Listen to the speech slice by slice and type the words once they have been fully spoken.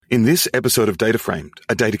In this episode of Data Framed,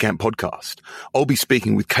 a DataCamp podcast, I'll be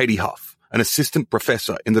speaking with Katy Huff, an assistant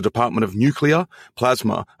professor in the Department of Nuclear,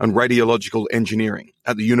 Plasma and Radiological Engineering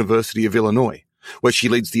at the University of Illinois, where she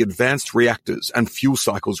leads the Advanced Reactors and Fuel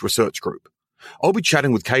Cycles Research Group. I'll be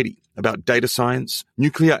chatting with Katy about data science,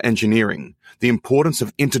 nuclear engineering, the importance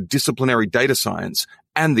of interdisciplinary data science,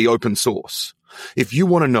 and the open source. If you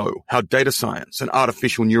want to know how data science and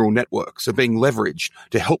artificial neural networks are being leveraged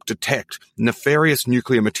to help detect nefarious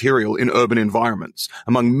nuclear material in urban environments,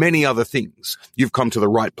 among many other things, you've come to the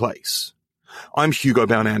right place. I'm Hugo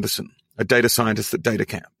Anderson, a data scientist at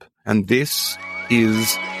DataCamp, and this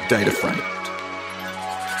is Data Framed.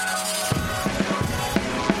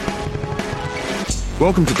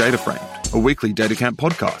 Welcome to Data Framed, a weekly DataCamp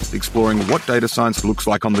podcast exploring what data science looks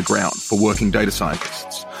like on the ground for working data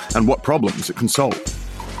scientists and what problems it can solve.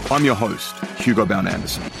 I'm your host, Hugo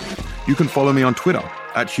Anderson. You can follow me on Twitter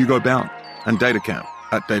at HugoBound and DataCamp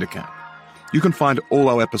at DataCamp. You can find all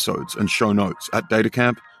our episodes and show notes at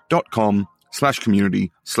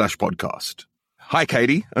datacamp.com/community/podcast. Hi,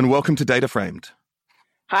 Katy, and welcome to Data Framed.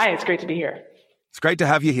 Hi, it's great to be here. It's great to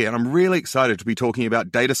have you here, and I'm really excited to be talking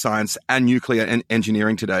about data science and nuclear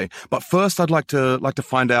engineering today. But first, I'd like to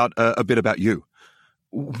find out a bit about you.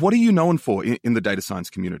 What are you known for in the data science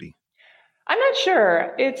community? I'm not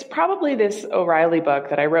sure. It's probably this O'Reilly book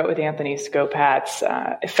that I wrote with Anthony Skopat's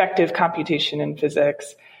Effective Computation in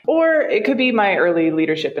Physics, or it could be my early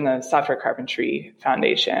leadership in the Software Carpentry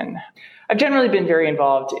Foundation. I've generally been very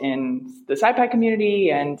involved in the SciPy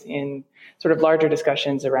community and in sort of larger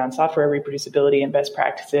discussions around software reproducibility and best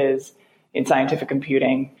practices in scientific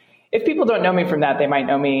computing. If people don't know me from that, they might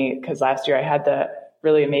know me because last year I had the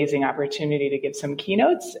really amazing opportunity to give some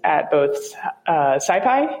keynotes at both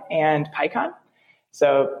SciPy and PyCon.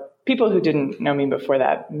 So people who didn't know me before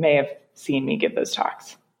that may have seen me give those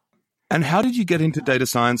talks. And how did you get into data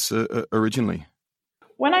science originally?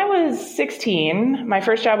 When I was 16, my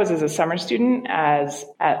first job was as a summer student at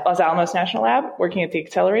Los Alamos National Lab, working at the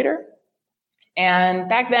accelerator. And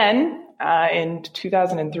back then, in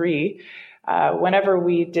 2003, whenever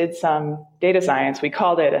we did some data science, we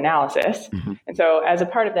called it analysis. Mm-hmm. And so as a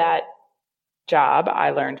part of that job,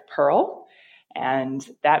 I learned Perl. And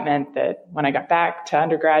that meant that when I got back to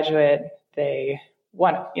undergraduate, I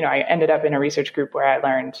ended up in a research group where I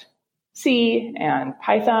learned C and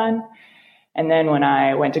Python. And then when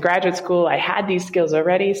I went to graduate school, I had these skills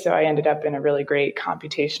already. So I ended up in a really great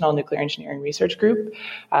computational nuclear engineering research group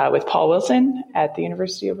with Paul Wilson at the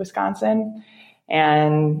University of Wisconsin.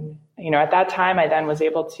 And at that time, I then was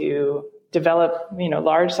able to develop,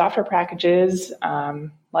 large software packages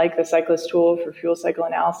like the Cyclist tool for fuel cycle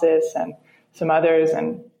analysis and some others.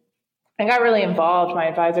 And I got really involved. My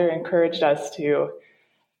advisor encouraged us to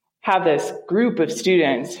have this group of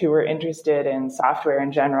students who were interested in software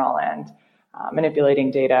in general and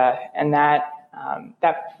manipulating data. And that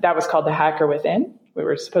was called the hacker within. We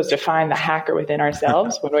were supposed to find the hacker within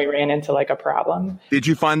ourselves when we ran into a problem. Did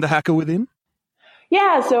you find the hacker within?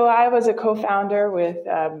 Yeah, so I was a co-founder with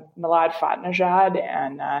Milad Fatnajad,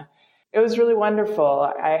 and it was really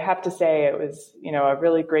wonderful. I have to say it was, a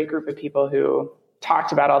really great group of people who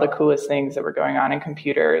talked about all the coolest things that were going on in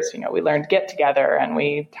computers. We learned Get Together, and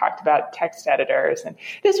we talked about text editors. And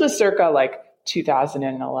this was circa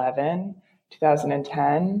 2011,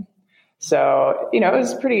 2010. So, it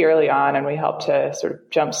was pretty early on, and we helped to sort of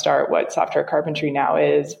jumpstart what software carpentry now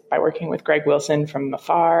is by working with Greg Wilson from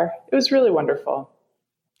afar. It was really wonderful.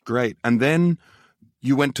 Great. And then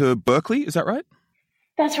you went to Berkeley, is that right?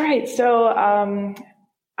 That's right. So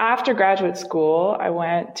after graduate school, I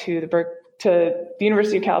went to the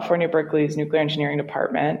University of California, Berkeley's Nuclear Engineering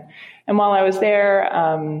Department. And while I was there,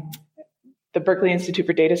 the Berkeley Institute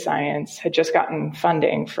for Data Science had just gotten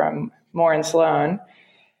funding from Moore and Sloan.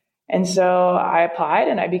 And so I applied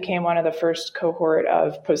and I became one of the first cohort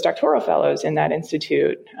of postdoctoral fellows in that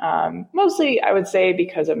institute. Mostly, I would say,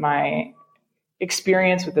 because of my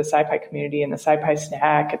experience with the SciPy community and the SciPy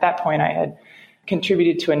stack. At that point, I had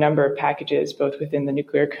contributed to a number of packages, both within the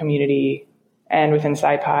nuclear community and within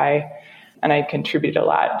SciPy. And I contributed a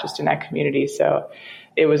lot just in that community. So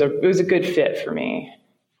it was a good fit for me.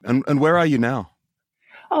 And where are you now?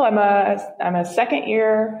 Oh, I'm a second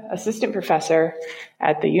year assistant professor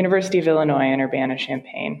at the University of Illinois in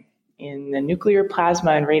Urbana-Champaign. in the Nuclear,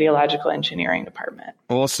 Plasma, and Radiological Engineering department.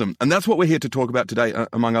 Awesome. And that's what we're here to talk about today,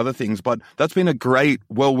 among other things. But that's been a great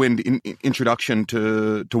whirlwind introduction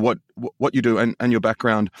to what you do and your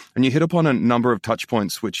background. And you hit upon a number of touch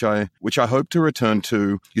points, which I hope to return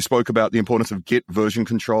to. You spoke about the importance of Git version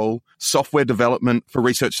control, software development for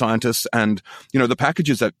research scientists, and, the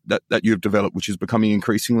packages that you've developed, which is becoming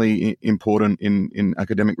increasingly important in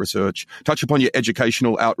academic research. Touch upon your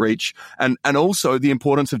educational outreach and also the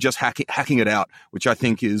importance of just hacking it out, which I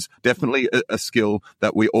think is definitely a skill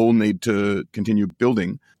that we all need to continue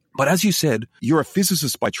building. But as you said, you're a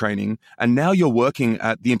physicist by training, and now you're working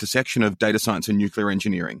at the intersection of data science and nuclear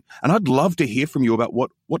engineering. And I'd love to hear from you about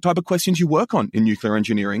what type of questions you work on in nuclear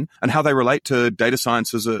engineering and how they relate to data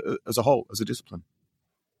science as a whole, as a discipline.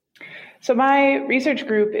 So my research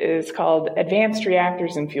group is called Advanced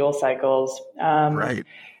Reactors and Fuel Cycles. Right.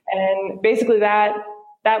 And basically that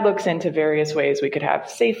looks into various ways we could have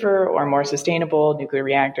safer or more sustainable nuclear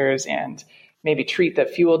reactors and maybe treat the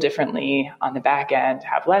fuel differently on the back end,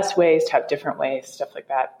 have less waste, have different waste, stuff like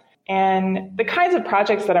that. And the kinds of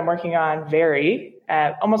projects that I'm working on vary.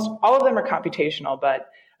 Almost all of them are computational,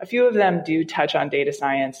 but a few of them do touch on data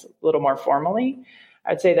science a little more formally.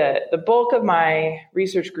 I'd say that the bulk of my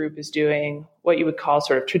research group is doing what you would call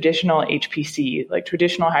sort of traditional HPC, like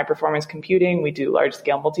traditional high performance computing. We do large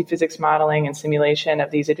scale multiphysics modeling and simulation of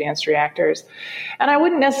these advanced reactors. And I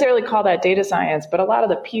wouldn't necessarily call that data science, but a lot of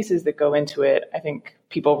the pieces that go into it, I think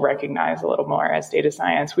people recognize a little more as data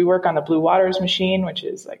science. We work on the Blue Waters machine, which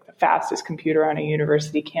is like the fastest computer on a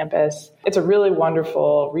university campus. It's a really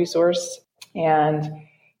wonderful resource. And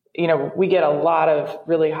we get a lot of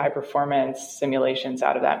really high performance simulations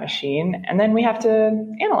out of that machine, and then we have to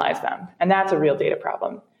analyze them. And that's a real data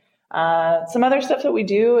problem. Some other stuff that we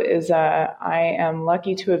do is I am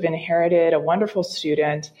lucky to have inherited a wonderful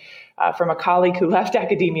student from a colleague who left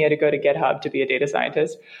academia to go to GitHub to be a data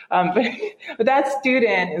scientist. But that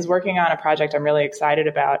student is working on a project I'm really excited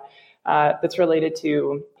about that's related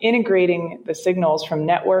to integrating the signals from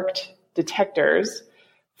networked detectors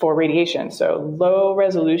for radiation. So low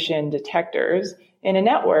resolution detectors in a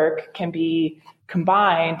network can be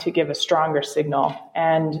combined to give a stronger signal.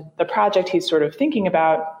 And the project he's sort of thinking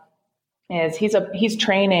about is he's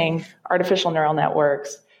training artificial neural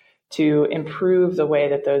networks to improve the way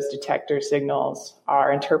that those detector signals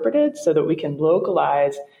are interpreted so that we can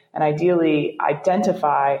localize and ideally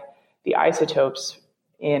identify the isotopes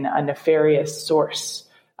in a nefarious source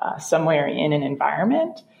somewhere in an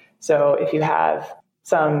environment. So if you have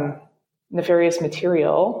some nefarious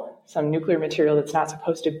material, some nuclear material that's not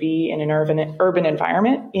supposed to be in an urban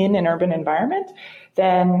environment,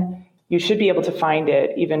 then you should be able to find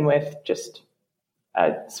it even with just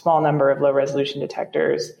a small number of low resolution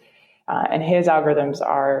detectors. And his algorithms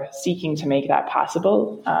are seeking to make that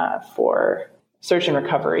possible for search and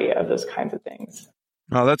recovery of those kinds of things.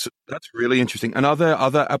 Oh, that's really interesting. And are there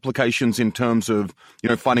other applications in terms of,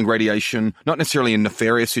 finding radiation, not necessarily in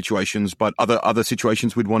nefarious situations, but other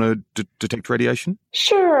situations we'd want to detect radiation?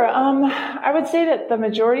 Sure. I would say that the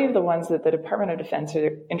majority of the ones that the Department of Defense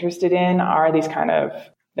are interested in are these kind of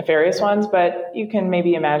nefarious ones, but you can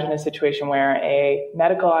maybe imagine a situation where a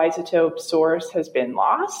medical isotope source has been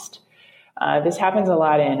lost. This happens a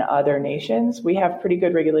lot in other nations. We have pretty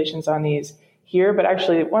good regulations on these here, but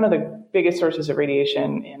actually one of the biggest sources of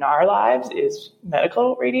radiation in our lives is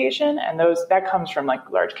medical radiation, and that comes from like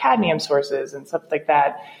large cadmium sources and stuff like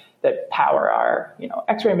that power our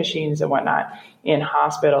X-ray machines and whatnot in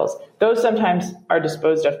hospitals. Those sometimes are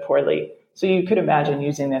disposed of poorly, so you could imagine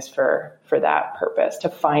using this for that purpose, to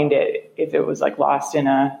find it if it was like lost in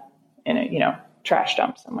a trash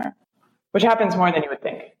dump somewhere, which happens more than you would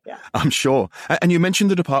think. Yeah, I'm sure. And you mentioned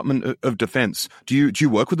the Department of Defense. Do you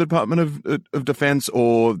work with the Department of Defense,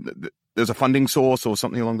 or there's a funding source or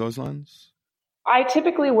something along those lines? I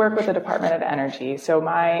typically work with the Department of Energy. So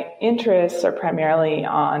my interests are primarily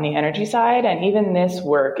on the energy side. And even this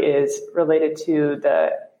work is related to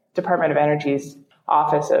the Department of Energy's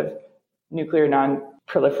Office of Nuclear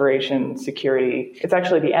Non-Proliferation Security. It's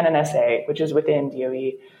actually the NNSA, which is within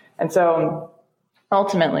DOE. And so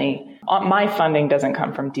ultimately, my funding doesn't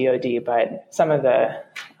come from DoD, but some of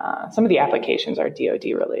the applications are DoD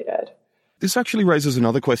related. This actually raises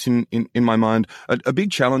another question in my mind. A big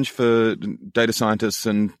challenge for data scientists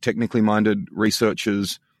and technically minded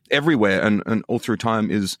researchers everywhere and all through time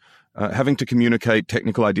is having to communicate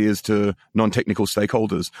technical ideas to non-technical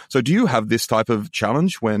stakeholders. So do you have this type of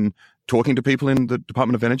challenge when talking to people in the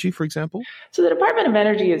Department of Energy, for example? So the Department of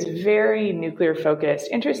Energy is very nuclear focused.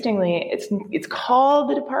 Interestingly, it's called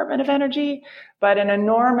the Department of Energy, but an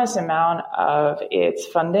enormous amount of its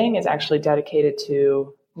funding is actually dedicated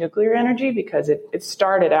to nuclear energy because it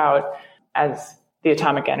started out as the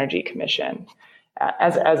Atomic Energy Commission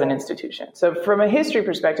as an institution. So from a history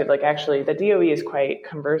perspective, like actually the DOE is quite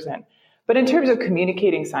conversant. But in terms of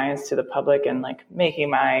communicating science to the public and like making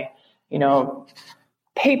my,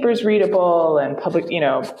 papers readable and public,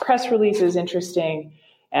 press releases interesting,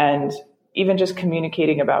 and even just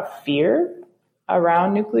communicating about fear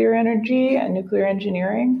around nuclear energy and nuclear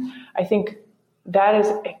engineering, I think that is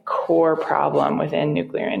a core problem within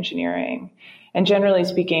nuclear engineering. And generally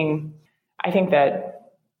speaking, I think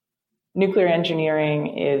that nuclear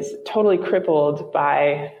engineering is totally crippled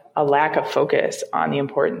by a lack of focus on the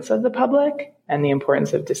importance of the public and the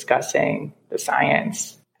importance of discussing the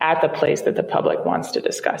science at the place that the public wants to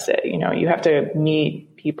discuss it. You have to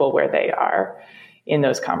meet people where they are in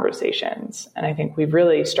those conversations. And I think we've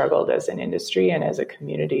really struggled as an industry and as a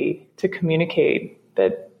community to communicate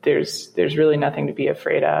that there's really nothing to be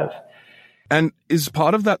afraid of. And is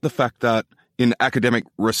part of that the fact that in academic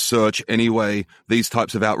research anyway, these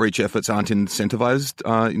types of outreach efforts aren't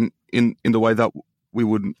incentivized in the way that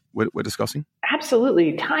we're discussing?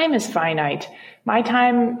 Absolutely. Time is finite. My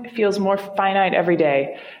time feels more finite every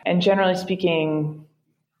day. And generally speaking,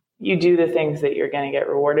 you do the things that you're going to get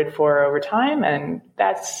rewarded for over time. And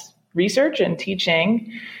that's research and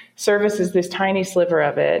teaching. Service is this tiny sliver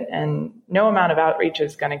of it. And no amount of outreach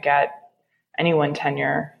is going to get anyone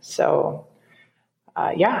tenure. So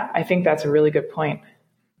I think that's a really good point.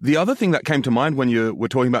 The other thing that came to mind when you were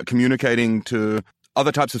talking about communicating to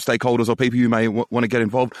other types of stakeholders or people you may want to get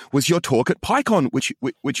involved was your talk at PyCon,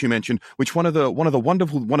 which you mentioned. Which one of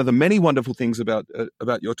the many wonderful things about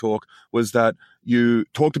your talk was that you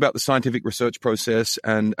talked about the scientific research process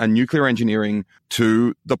and nuclear engineering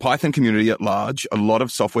to the Python community at large, a lot of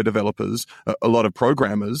software developers, a lot of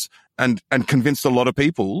programmers, and convinced a lot of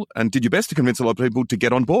people, and did your best to convince a lot of people to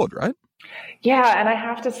get on board, right? Yeah, and I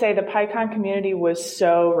have to say the PyCon community was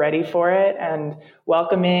so ready for it and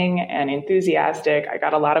welcoming and enthusiastic. I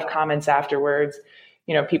got a lot of comments afterwards,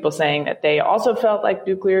 people saying that they also felt like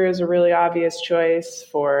nuclear is a really obvious choice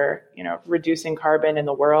for, reducing carbon in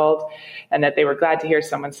the world, and that they were glad to hear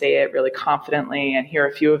someone say it really confidently and hear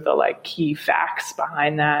a few of the key facts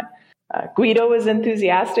behind that. Guido was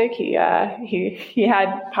enthusiastic. He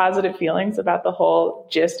had positive feelings about the whole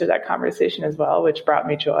gist of that conversation as well, which brought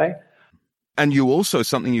me joy. And you also,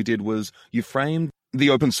 something you did was you framed the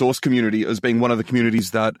open source community as being one of the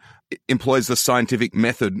communities that employs the scientific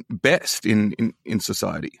method best in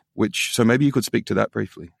society, so maybe you could speak to that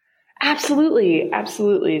briefly. Absolutely.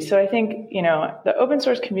 So I think, the open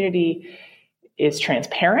source community is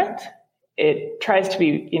transparent. It tries to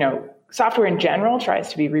be, software in general tries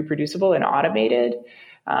to be reproducible and automated.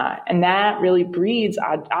 And that really breeds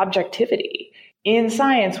objectivity. In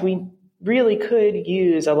science, we really could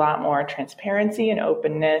use a lot more transparency and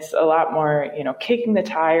openness, a lot more, kicking the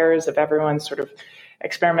tires of everyone's sort of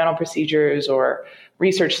experimental procedures or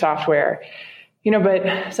research software.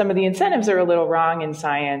 But some of the incentives are a little wrong in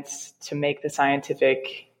science to make the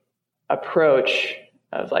scientific approach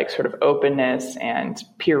of sort of openness and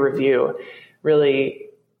peer review really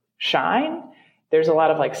shine. There's a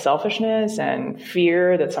lot of selfishness and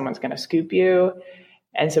fear that someone's going to scoop you.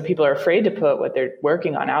 And so people are afraid to put what they're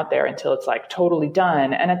working on out there until it's totally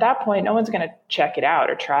done. And at that point, no one's going to check it out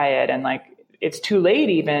or try it. And it's too late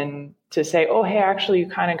even to say, oh, hey, actually, you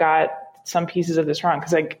kind of got some pieces of this wrong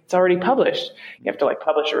because it's already published. You have to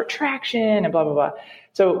publish a retraction and blah, blah, blah.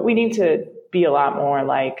 So we need to be a lot more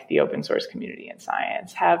like the open source community in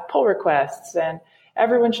science, have pull requests, and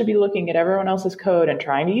everyone should be looking at everyone else's code and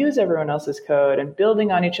trying to use everyone else's code and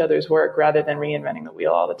building on each other's work rather than reinventing the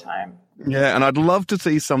wheel all the time. Yeah, and I'd love to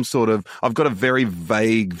see I've got a very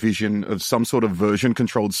vague vision of some sort of version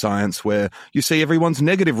controlled science where you see everyone's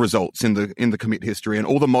negative results in the commit history and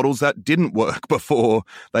all the models that didn't work before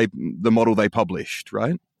the model they published,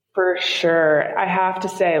 right? For sure. I have to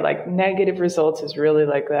say, negative results is really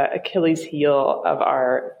the Achilles heel of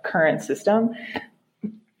our current system.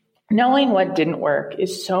 Knowing what didn't work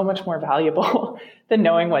is so much more valuable than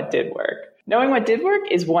knowing what did work. Knowing what did work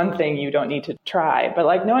is one thing you don't need to try,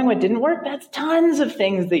 but knowing what didn't work, that's tons of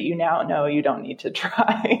things that you now know you don't need to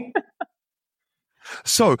try.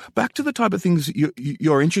 So back to the type of things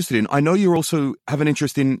you're interested in. I know you also have an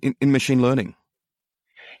interest in machine learning.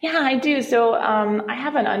 Yeah, I do. So I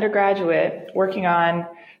have an undergraduate working on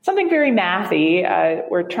something very mathy.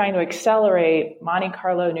 We're trying to accelerate Monte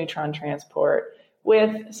Carlo neutron transport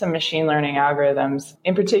with some machine learning algorithms,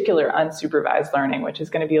 in particular unsupervised learning, which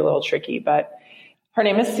is going to be a little tricky. But her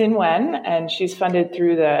name is Xin Wen, and she's funded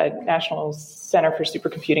through the National Center for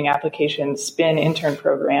Supercomputing Applications SPIN intern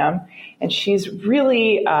program. And she's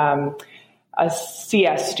really a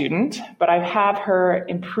CS student, but I have her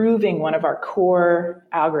improving one of our core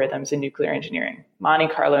algorithms in nuclear engineering, Monte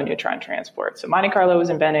Carlo neutron transport. So Monte Carlo was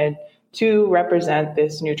invented to represent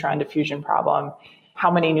this neutron diffusion problem,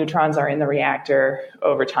 how many neutrons are in the reactor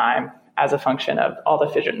over time as a function of all the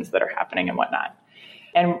fissions that are happening and whatnot.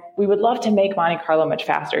 And we would love to make Monte Carlo much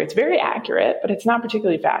faster. It's very accurate, but it's not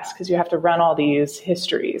particularly fast because you have to run all these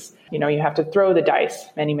histories. You have to throw the dice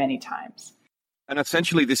many, many times. And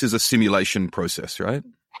essentially, this is a simulation process, right?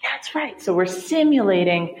 That's right. So we're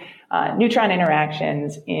simulating neutron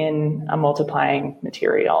interactions in a multiplying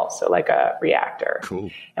material, so like a reactor.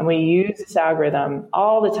 Cool. And we use this algorithm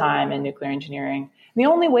all the time in nuclear engineering. And the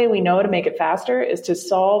only way we know to make it faster is to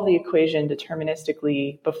solve the equation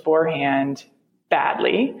deterministically beforehand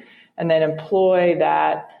badly, and then employ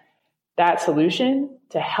that solution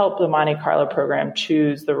to help the Monte Carlo program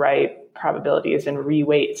choose the right probabilities and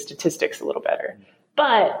reweight statistics a little better.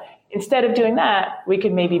 But instead of doing that, we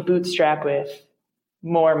could maybe bootstrap with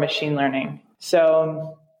more machine learning.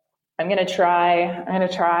 So I'm going to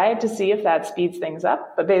try to see if that speeds things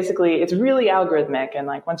up. But basically, it's really algorithmic. And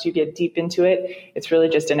once you get deep into it, it's really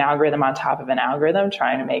just an algorithm on top of an algorithm,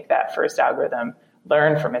 trying to make that first algorithm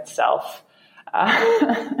learn from itself.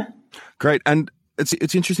 Great. And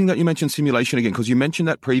it's interesting that you mentioned simulation again, because you mentioned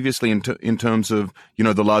that previously in terms of,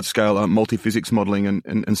 the large scale multi-physics modeling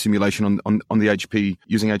and simulation on the HP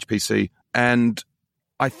using HPC. And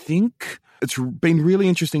I think it's been really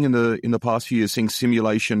interesting in the past few years seeing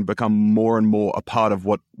simulation become more and more a part of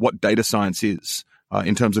what data science is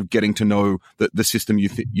in terms of getting to know the system you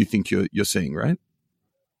think you're seeing, right?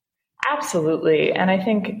 Absolutely. And I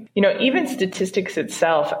think, even statistics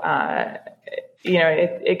itself,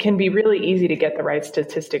 it can be really easy to get the right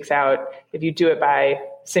statistics out if you do it by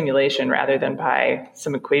simulation rather than by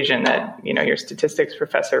some equation that, your statistics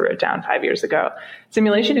professor wrote down 5 years ago.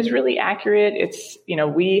 Simulation is really accurate. It's,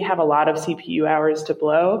 we have a lot of CPU hours to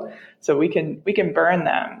blow, so we can burn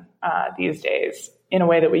them these days in a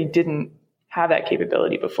way that we didn't have that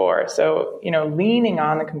capability before. So, leaning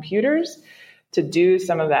on the computers to do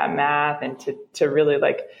some of that math and to really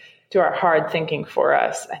do our hard thinking for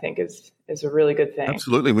us, I think is a really good thing.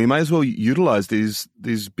 Absolutely. We may as well utilize these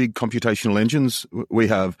big computational engines we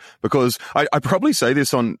have, because I probably say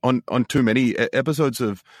this on too many episodes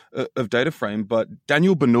of Data Frame, but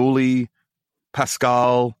Daniel Bernoulli,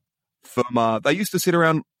 Pascal, Fermat, they used to sit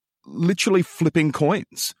around literally flipping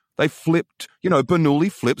coins. They flipped,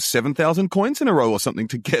 Bernoulli flipped 7,000 coins in a row or something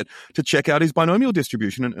to check out his binomial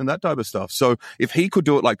distribution and that type of stuff. So if he could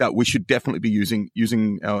do it like that, we should definitely be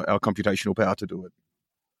using our computational power to do it.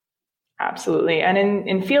 Absolutely. And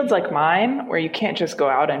in fields like mine, where you can't just go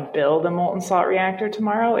out and build a molten salt reactor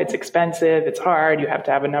tomorrow, it's expensive, it's hard, you have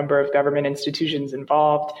to have a number of government institutions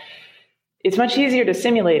involved. It's much easier to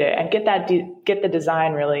simulate it and get the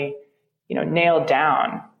design really, nailed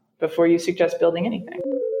down before you suggest building anything.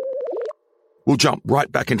 We'll jump right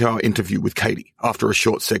back into our interview with Katy after a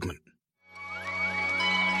short segment.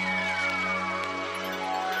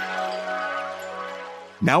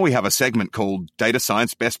 Now we have a segment called Data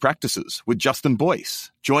Science Best Practices with Justin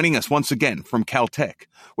Boyce, joining us once again from Caltech,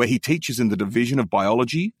 where he teaches in the Division of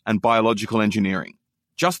Biology and Biological Engineering.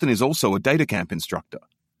 Justin is also a data camp instructor.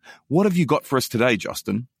 What have you got for us today,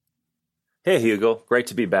 Justin? Hey, Hugo. Great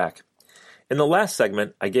to be back. In the last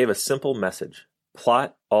segment, I gave a simple message: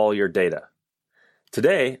 plot all your data.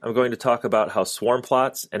 Today, I'm going to talk about how swarm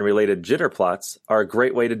plots and related jitter plots are a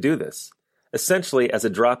great way to do this, essentially as a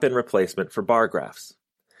drop-in replacement for bar graphs.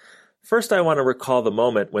 First, I want to recall the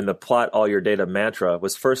moment when the plot all your data mantra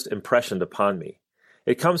was first impressioned upon me.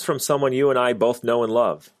 It comes from someone you and I both know and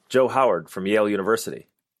love, Joe Howard from Yale University.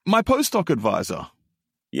 My postdoc advisor.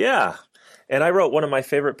 Yeah, and I wrote one of my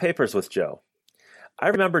favorite papers with Joe. I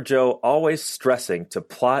remember Joe always stressing to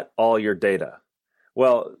plot all your data.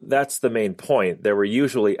 Well, that's the main point. There were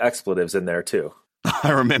usually expletives in there too.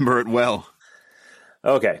 I remember it well.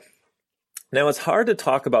 Okay. Now, it's hard to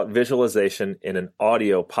talk about visualization in an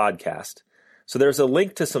audio podcast, so there's a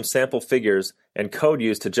link to some sample figures and code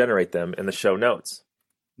used to generate them in the show notes.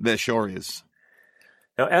 There sure is.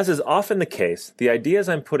 Now, as is often the case, the ideas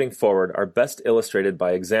I'm putting forward are best illustrated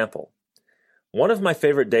by example. One of my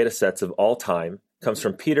favorite data sets of all time comes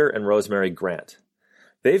from Peter and Rosemary Grant.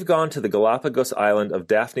 They've gone to the Galapagos island of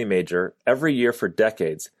Daphne Major every year for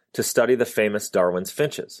decades to study the famous Darwin's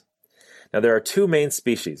finches. Now, there are two main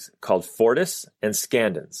species, called Fortis and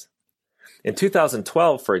Scandens. In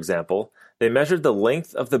 2012, for example, they measured the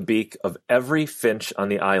length of the beak of every finch on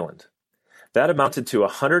the island. That amounted to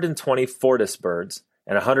 120 Fortis birds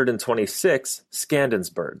and 126 Scandens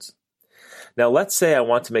birds. Now, let's say I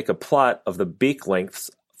want to make a plot of the beak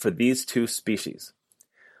lengths for these two species.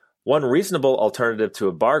 One reasonable alternative to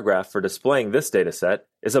a bar graph for displaying this dataset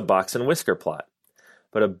is a box and whisker plot.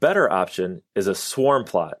 But a better option is a swarm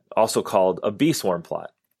plot, also called a B-swarm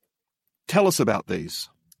plot. Tell us about these.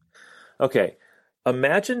 Okay,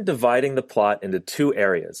 imagine dividing the plot into two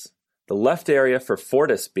areas, the left area for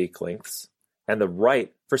Fortis beak lengths and the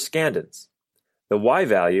right for scandens. The Y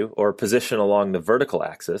value, or position along the vertical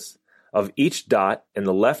axis, of each dot in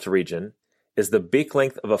the left region is the beak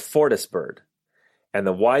length of a Fortis bird, and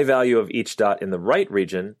the Y value of each dot in the right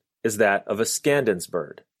region is that of a scandens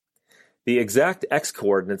bird. The exact X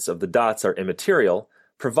coordinates of the dots are immaterial,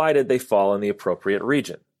 provided they fall in the appropriate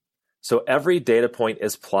region. So every data point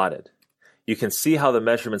is plotted. You can see how the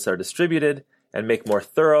measurements are distributed and make more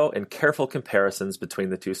thorough and careful comparisons between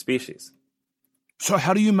the two species. So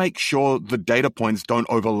how do you make sure the data points don't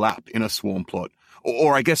overlap in a swarm plot?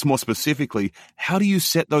 Or I guess more specifically, how do you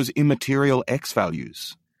set those immaterial X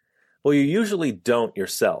values? Well, you usually don't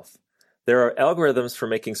yourself. There are algorithms for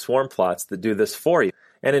making swarm plots that do this for you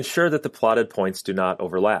and ensure that the plotted points do not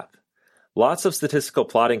overlap. Lots of statistical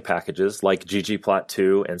plotting packages like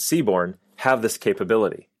ggplot2 and Seaborn have this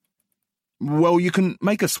capability. Well, you can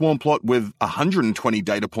make a swarm plot with 120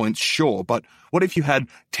 data points, sure, but what if you had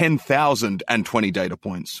 10,020 data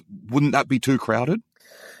points? Wouldn't that be too crowded?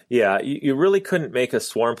 Yeah, you really couldn't make a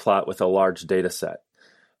swarm plot with a large data set.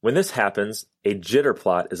 When this happens, a jitter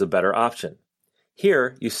plot is a better option.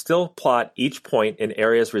 Here, you still plot each point in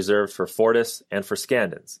areas reserved for Fortis and for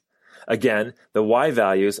scandens. Again, the Y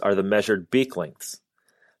values are the measured beak lengths.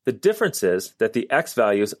 The difference is that the X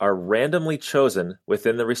values are randomly chosen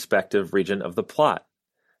within the respective region of the plot.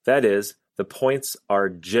 That is, the points are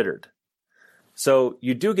jittered. So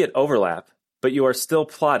you do get overlap, but you are still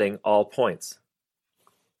plotting all points.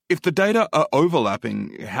 If the data are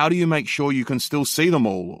overlapping, how do you make sure you can still see them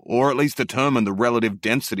all, or at least determine the relative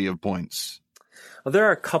density of points? Well, there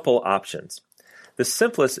are a couple options. The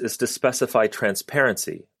simplest is to specify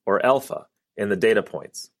transparency, or alpha, in the data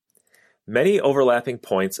points. Many overlapping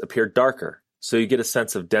points appear darker, so you get a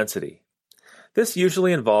sense of density. This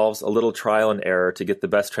usually involves a little trial and error to get the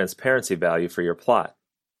best transparency value for your plot.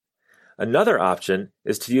 Another option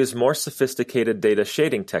is to use more sophisticated data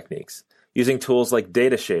shading techniques, using tools like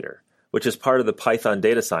Data Shader, which is part of the Python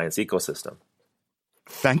data science ecosystem.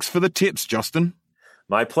 Thanks for the tips, Justin.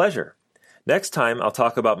 My pleasure. Next time, I'll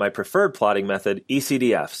talk about my preferred plotting method,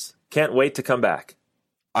 ECDFs. Can't wait to come back.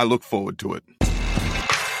 I look forward to it.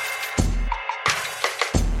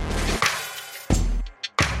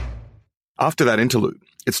 After that interlude,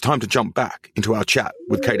 it's time to jump back into our chat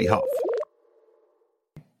with Katy Huff.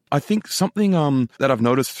 I think something that I've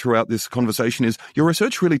noticed throughout this conversation is your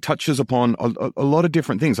research really touches upon a lot of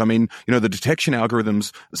different things. I mean, you know, the detection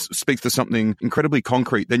algorithms speaks to something incredibly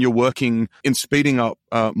concrete. Then you're working in speeding up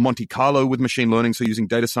Monte Carlo with machine learning, so using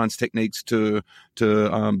data science techniques to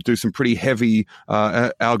do some pretty heavy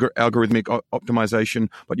algorithmic optimization.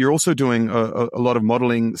 But you're also doing a lot of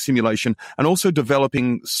modeling, simulation, and also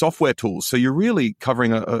developing software tools. So you're really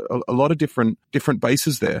covering a lot of different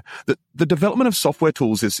bases there. The development of software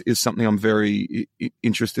tools is something I'm very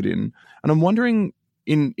interested in. And I'm wondering,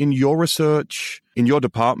 in your research, in your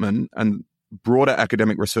department, and broader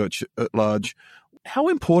academic research at large, how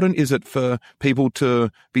important is it for people to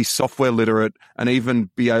be software literate and even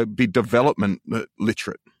be development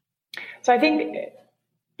literate? So I think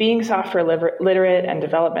being software literate and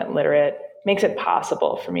development literate makes it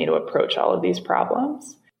possible for me to approach all of these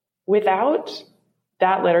problems. Without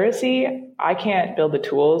that literacy, I can't build the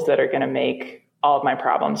tools that are going to make all of my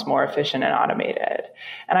problems more efficient and automated.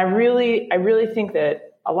 And I really think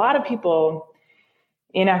that a lot of people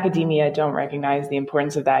in academia don't recognize the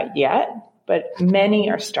importance of that yet, but many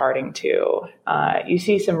are starting to. You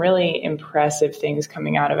see some really impressive things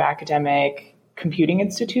coming out of academic computing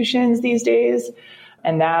institutions these days,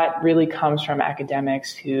 and that really comes from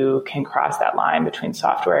academics who can cross that line between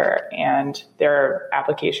software and their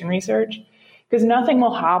application research, because nothing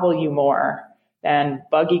will hobble you more than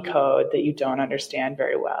buggy code that you don't understand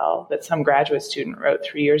very well, that some graduate student wrote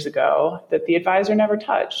 3 years ago that the advisor never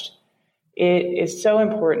touched. It is so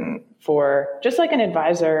important for, just like an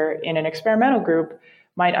advisor in an experimental group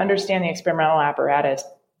might understand the experimental apparatus,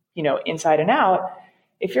 inside and out.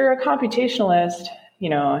 If you're a computationalist,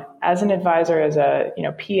 as an advisor, as a,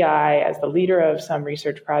 PI, as the leader of some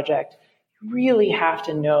research project, you really have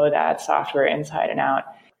to know that software inside and out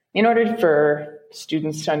in order for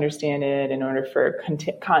students to understand it, in order for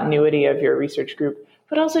continuity of your research group,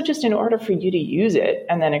 but also just in order for you to use it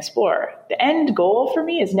and then explore. The end goal for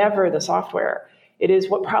me is never the software. It is,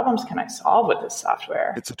 what problems can I solve with this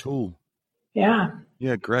software? It's a tool. Yeah.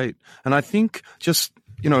 Yeah, great. And I think just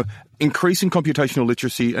increasing computational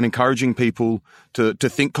literacy and encouraging people to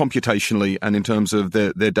think computationally and in terms of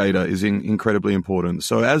their data is incredibly important.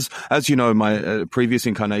 So as you know, my previous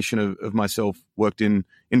incarnation of myself worked in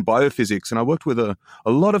biophysics, and I worked with a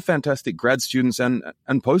lot of fantastic grad students and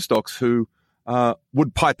postdocs who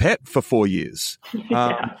would pipette for 4 years.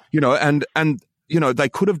 Yeah. They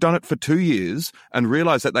could have done it for 2 years and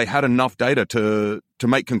realized that they had enough data to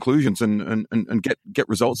make conclusions and get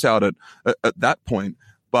results out at that point.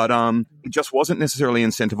 But it just wasn't necessarily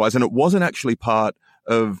incentivized, and it wasn't actually part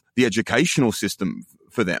of the educational system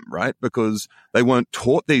for them, right? Because they weren't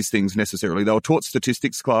taught these things necessarily. They were taught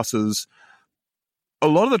statistics classes a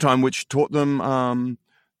lot of the time, which taught them,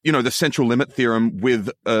 the central limit theorem with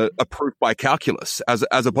a proof by calculus,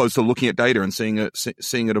 as opposed to looking at data and seeing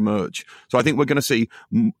it emerge. So I think we're going to see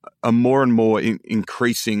a more and more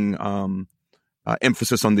increasing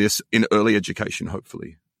emphasis on this in early education,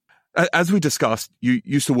 hopefully. As we discussed, you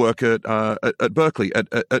used to work at Berkeley, at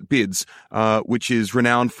BIDS, which is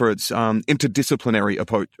renowned for its interdisciplinary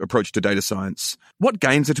approach to data science. What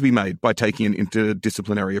gains are to be made by taking an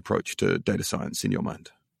interdisciplinary approach to data science in your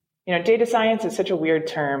mind? Data science is such a weird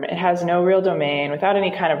term. It has no real domain. Without any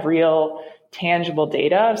kind of real tangible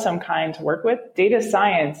data of some kind to work with, data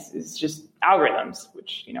science is just algorithms,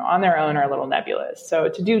 which, on their own are a little nebulous. So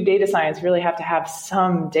to do data science, you really have to have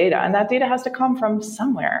some data, and that data has to come from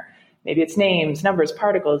somewhere. Maybe it's names, numbers,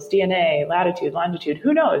 particles, DNA, latitude, longitude,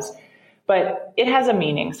 who knows? But it has a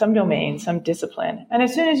meaning, some domain, some discipline. And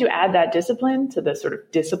as soon as you add that discipline to the sort of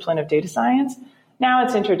discipline of data science, now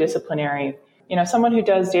it's interdisciplinary. Someone who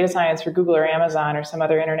does data science for Google or Amazon or some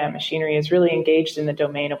other internet machinery is really engaged in the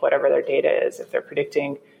domain of whatever their data is. If they're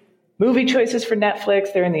predicting movie choices for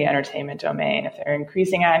Netflix, they're in the entertainment domain. If they're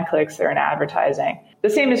increasing ad clicks, they're in advertising. The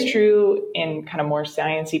same is true in kind of more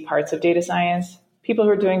sciencey parts of data science. People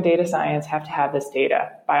who are doing data science have to have this data.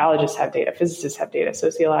 Biologists have data, physicists have data,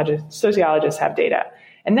 sociologists have data.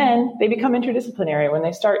 And then they become interdisciplinary when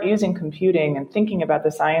they start using computing and thinking about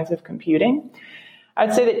the science of computing.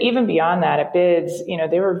 I'd say that even beyond that, at BIDS,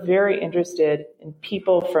 they were very interested in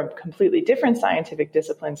people from completely different scientific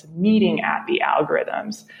disciplines meeting at the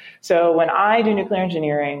algorithms. So when I do nuclear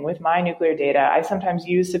engineering with my nuclear data, I sometimes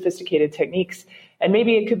use sophisticated techniques, and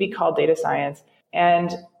maybe it could be called data science. And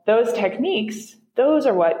those techniques, those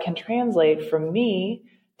are what can translate from me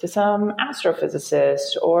to some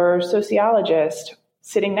astrophysicist or sociologist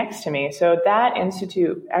sitting next to me. So that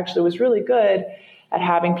institute actually was really good at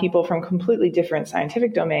having people from completely different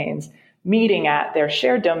scientific domains meeting at their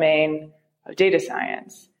shared domain of data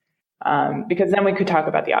science. Because then we could talk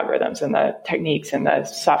about the algorithms and the techniques and the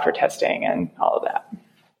software testing and all of that.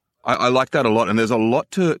 I like that a lot. And there's a lot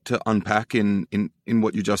to unpack in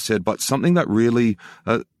what you just said. But something that really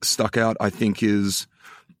stuck out, I think, is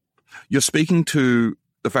you're speaking to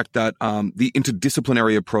the fact that the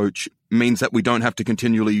interdisciplinary approach means that we don't have to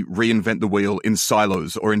continually reinvent the wheel in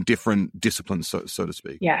silos or in different disciplines, so to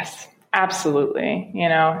speak. Yes, absolutely.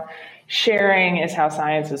 Sharing is how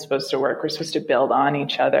science is supposed to work. We're supposed to build on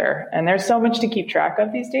each other. And there's so much to keep track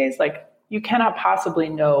of these days. Like, you cannot possibly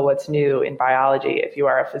know what's new in biology if you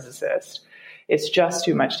are a physicist. It's just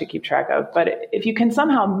too much to keep track of. But if you can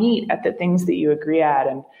somehow meet at the things that you agree at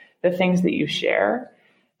and the things that you share,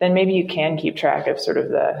 then maybe you can keep track of sort of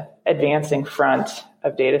the advancing front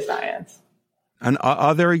of data science. And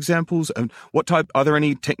are there examples? And are there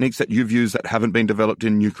any techniques that you've used that haven't been developed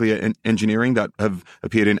in nuclear engineering that have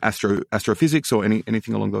appeared in astrophysics or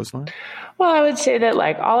anything along those lines? Well, I would say that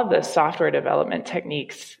all of the software development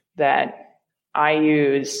techniques that I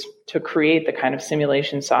use to create the kind of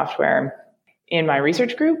simulation software in my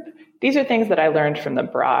research group, these are things that I learned from the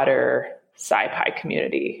broader SciPy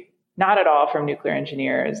community. Not at all from nuclear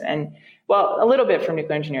engineers. And, well, a little bit from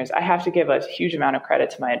nuclear engineers. I have to give a huge amount of credit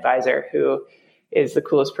to my advisor, who is the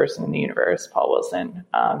coolest person in the universe, Paul Wilson.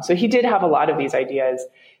 So he did have a lot of these ideas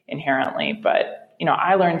inherently. But,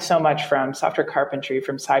 I learned so much from software carpentry,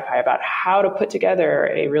 from SciPy, about how to put together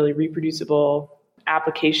a really reproducible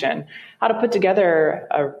application, how to put together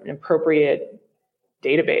an appropriate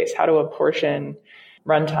database, how to apportion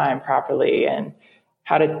runtime properly, and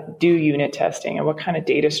how to do unit testing and what kind of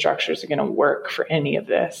data structures are going to work for any of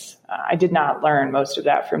this. I did not learn most of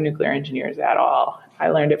that from nuclear engineers at all. I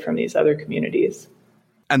learned it from these other communities.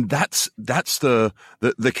 And that's the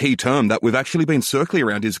key term that we've actually been circling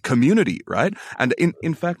around is community, right? And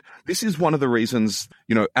in fact, this is one of the reasons,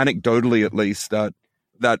 anecdotally at least, that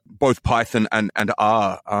both Python and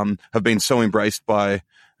R have been so embraced by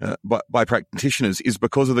practitioners is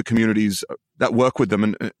because of the communities that work with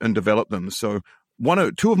them and develop them. So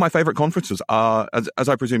two of my favorite conferences are, as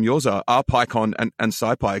I presume yours are PyCon and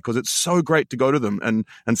SciPy, because it's so great to go to them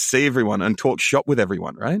and see everyone and talk shop with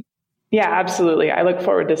everyone, right? Yeah, absolutely. I look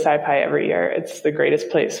forward to SciPy every year. It's the greatest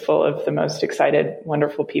place, full of the most excited,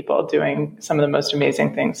 wonderful people doing some of the most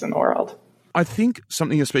amazing things in the world. I think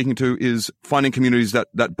something you're speaking to is finding communities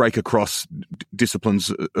that break across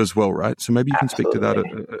disciplines as well, right? So maybe you can speak to that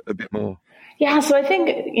a bit more. Yeah, so I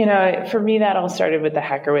think, for me, that all started with the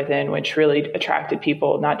Hacker Within, which really attracted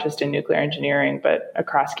people, not just in nuclear engineering, but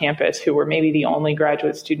across campus, who were maybe the only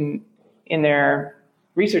graduate student in their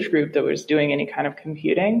research group that was doing any kind of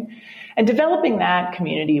computing. And developing that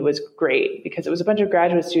community was great because it was a bunch of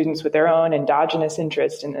graduate students with their own endogenous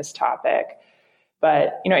interest in this topic.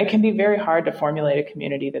 But, it can be very hard to formulate a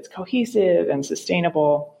community that's cohesive and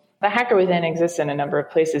sustainable. The Hacker Within exists in a number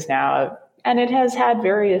of places now, and it has had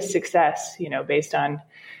various success, based on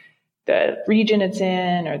the region it's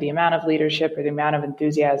in or the amount of leadership or the amount of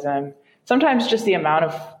enthusiasm. Sometimes just the amount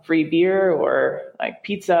of free beer or like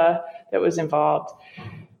pizza that was involved.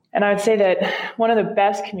 And I would say that one of the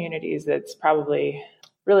best communities that's probably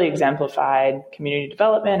really exemplified community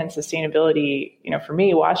development and sustainability, for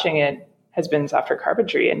me, watching it, has been software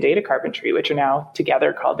carpentry and data carpentry, which are now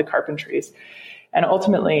together called the Carpentries. And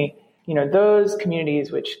ultimately, those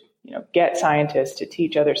communities which, get scientists to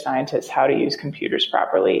teach other scientists how to use computers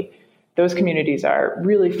properly, those communities are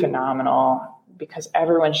really phenomenal because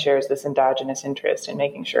everyone shares this endogenous interest in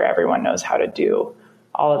making sure everyone knows how to do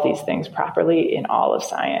all of these things properly in all of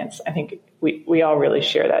science. I think we all really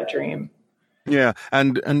share that dream. Yeah.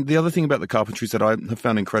 And the other thing about the Carpentries that I have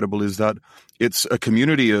found incredible is that it's a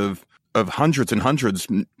community of hundreds and hundreds,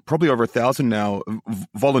 probably over 1,000 now,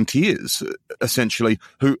 volunteers, essentially,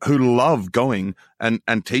 who love going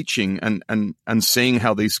and teaching and seeing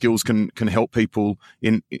how these skills can help people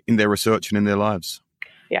in their research and in their lives.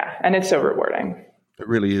 Yeah. And it's so rewarding. It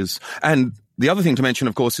really is. And the other thing to mention,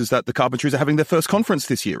 of course, is that the Carpentries are having their first conference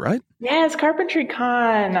this year, right? Yes, Carpentry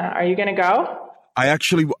Con. Are you going to go? I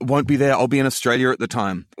actually won't be there. I'll be in Australia at the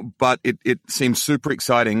time, but it seems super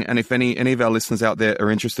exciting. And if any of our listeners out there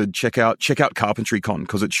are interested, check out Carpentry Con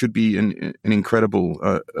because it should be an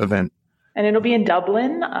incredible event. And it'll be in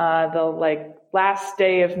Dublin, the last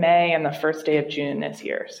day of May and the first day of June this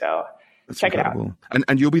year. So check incredible. It out.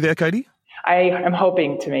 And you'll be there, Katy? I am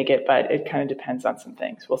hoping to make it, but it kind of depends on some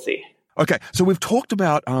things. We'll see. Okay, so we've talked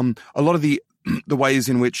about a lot of the ways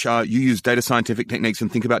in which you use data scientific techniques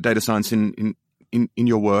and think about data science in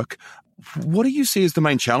your work. What do you see as the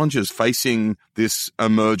main challenges facing this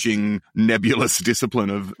emerging nebulous discipline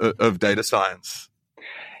of data science?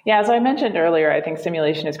 Yeah, as I mentioned earlier, I think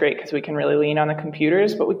simulation is great because we can really lean on the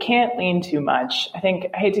computers, but we can't lean too much. I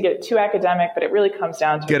hate to get too academic, but it really comes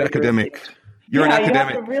down to get academic. You're an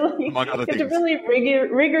academic. You have to really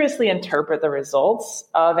rigorously interpret the results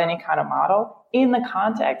of any kind of model in the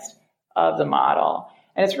context of the model.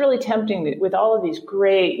 And it's really tempting with all of these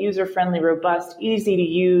great, user-friendly, robust,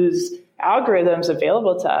 easy-to-use algorithms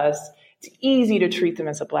available to us. It's easy to treat them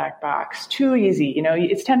as a black box, too easy.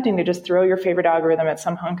 It's tempting to just throw your favorite algorithm at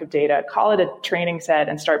some hunk of data, call it a training set,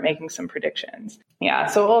 and start making some predictions. Yeah,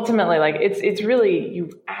 so ultimately, it's really,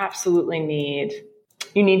 you absolutely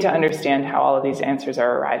need to understand how all of these answers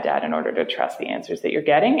are arrived at in order to trust the answers that you're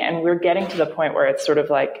getting. And we're getting to the point where it's sort of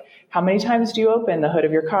like, how many times do you open the hood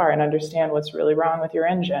of your car and understand what's really wrong with your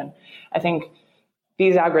engine? I think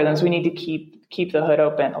these algorithms, we need to keep the hood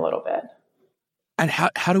open a little bit. And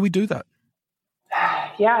how do we do that?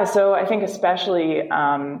 Yeah, so I think especially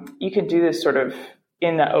you could do this sort of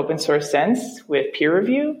in the open source sense with peer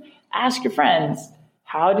review. Ask your friends,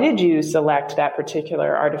 how did you select that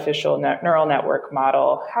particular artificial neural network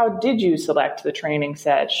model? How did you select the training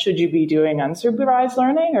set? Should you be doing unsupervised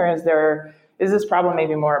learning, or is this problem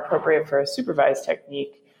maybe more appropriate for a supervised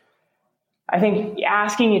technique? I think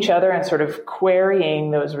asking each other and sort of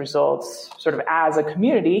querying those results sort of as a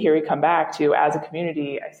community, here we come back to as a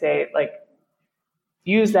community, I say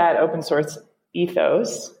use that open source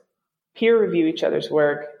ethos, peer review each other's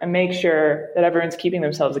work, and make sure that everyone's keeping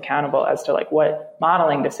themselves accountable as to what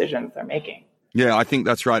modeling decisions they're making. Yeah, I think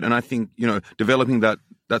that's right. And I think, developing that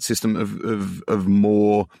system of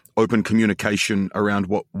more open communication around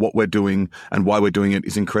what we're doing and why we're doing it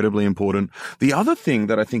is incredibly important. The other thing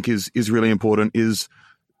that I think is really important is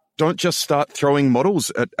don't just start throwing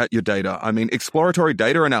models at your data. I mean, exploratory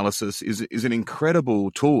data analysis is an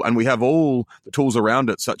incredible tool, and we have all the tools around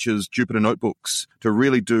it, such as Jupyter Notebooks, to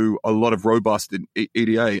really do a lot of robust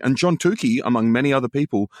EDA. And John Tukey, among many other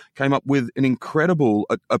people, came up with an incredible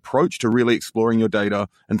approach to really exploring your data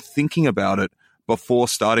and thinking about it before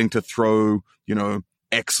starting to throw,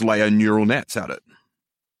 X-layer neural nets at it.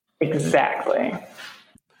 Exactly.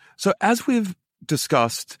 So as we've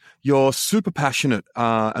discussed, you're super passionate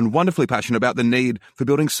and wonderfully passionate about the need for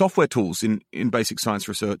building software tools in basic science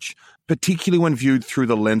research, particularly when viewed through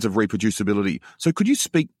the lens of reproducibility. So could you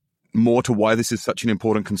speak more to why this is such an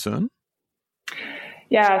important concern?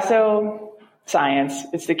 Yeah, so science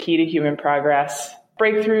is the key to human progress.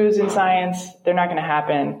 Breakthroughs in science, they're not going to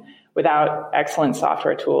happen without excellent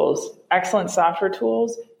software tools. Excellent software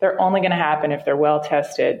tools, they're only going to happen if they're well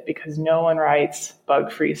tested, because no one writes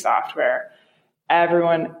bug-free software.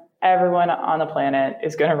 Everyone on the planet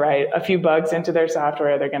is going to write a few bugs into their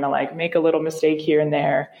software. They're going to make a little mistake here and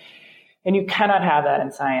there. And you cannot have that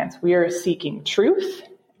in science. We are seeking truth.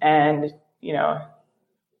 And,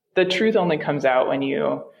 the truth only comes out when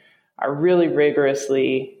you are really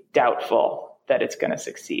rigorously doubtful that it's going to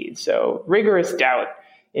succeed. So rigorous doubt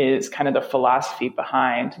is kind of the philosophy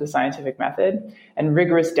behind the scientific method. And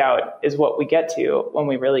rigorous doubt is what we get to when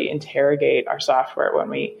we really interrogate our software, when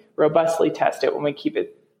we robustly test it, when we keep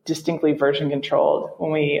it distinctly version controlled,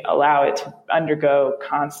 when we allow it to undergo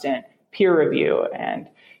constant peer review and,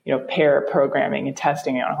 pair programming and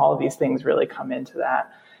testing, and all of these things really come into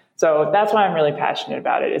that. So that's why I'm really passionate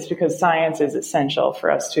about it. It's because science is essential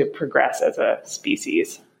for us to progress as a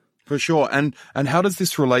species. For sure. And how does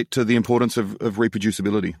this relate to the importance of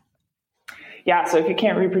reproducibility? Yeah, so if you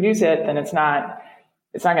can't reproduce it, then it's not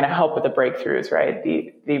going to help with the breakthroughs, right?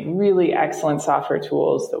 The really excellent software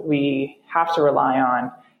tools that we have to rely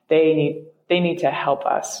on, they need to help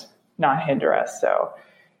us, not hinder us. So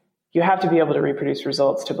you have to be able to reproduce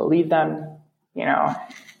results to believe them,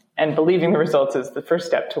 and believing the results is the first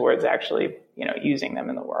step towards actually, using them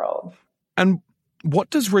in the world. And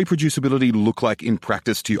what does reproducibility look like in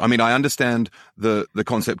practice to you? I mean, I understand the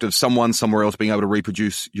concept of someone somewhere else being able to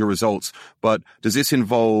reproduce your results, but does this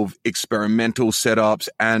involve experimental setups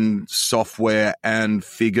and software and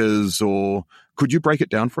figures, or could you break it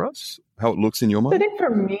down for us, how it looks in your mind? I think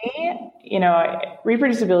for me,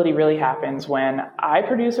 reproducibility really happens when I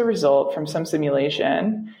produce a result from some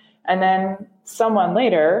simulation, and then someone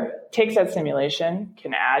later takes that simulation,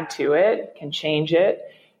 can add to it, can change it,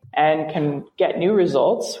 and can get new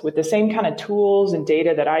results with the same kind of tools and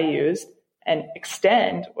data that I used and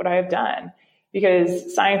extend what I have done.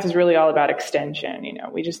 Because science is really all about extension.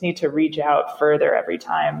 We just need to reach out further every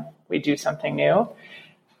time we do something new.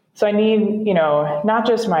 So I need, not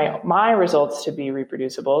just my results to be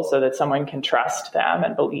reproducible so that someone can trust them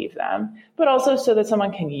and believe them, but also so that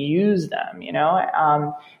someone can use them,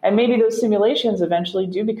 and maybe those simulations eventually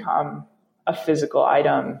do become a physical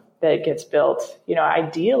item that gets built.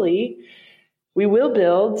 Ideally, we will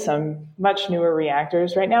build some much newer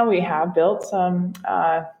reactors. Right now, we have built some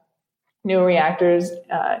new reactors.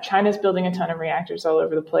 China's building a ton of reactors all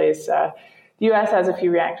over the place. The U.S. has a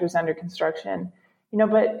few reactors under construction.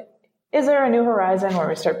 But is there a new horizon where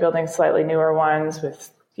we start building slightly newer ones with,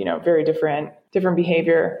 very different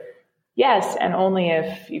behavior? Yes, and only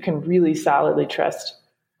if you can really solidly trust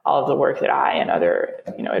all of the work that I and other,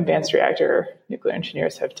 advanced reactor nuclear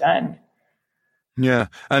engineers have done. Yeah,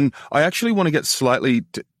 and I actually want to get slightly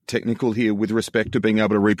technical here with respect to being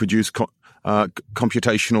able to reproduce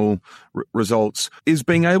computational results. Is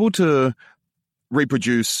being able to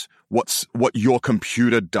reproduce what your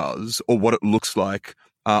computer does or what it looks like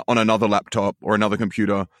on another laptop or another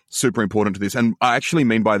computer super important to this? And I actually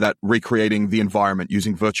mean by that recreating the environment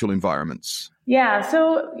using virtual environments. Yeah,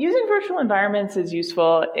 so using virtual environments is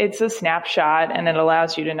useful. It's a snapshot, and it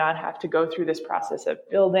allows you to not have to go through this process of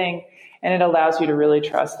building, and it allows you to really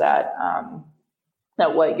trust that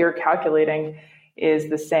that what you're calculating is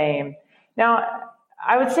the same. Now,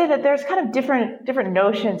 I would say that there's kind of different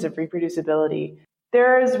notions of reproducibility.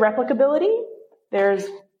 There's replicability, there's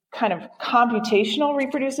kind of computational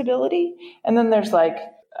reproducibility, and then there's a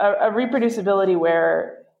reproducibility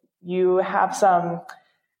where you have some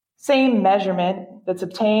same measurement that's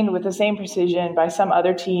obtained with the same precision by some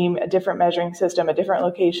other team, a different measuring system, a different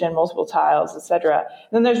location, multiple tiles, etc.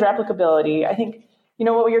 Then there's replicability. I think,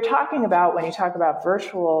 what you're talking about when you talk about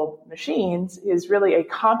virtual machines is really a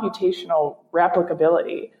computational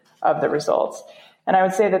replicability of the results. And I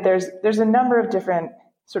would say that there's a number of different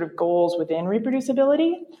sort of goals within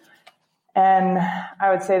reproducibility. And I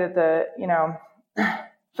would say that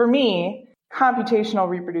for me, computational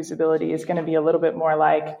reproducibility is going to be a little bit more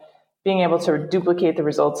like being able to duplicate the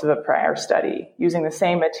results of a prior study using the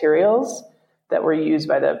same materials that were used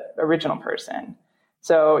by the original person.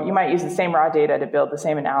 So you might use the same raw data to build the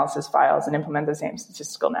same analysis files and implement the same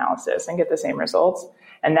statistical analysis and get the same results.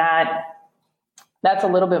 And that's a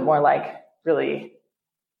little bit more like really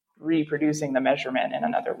reproducing the measurement in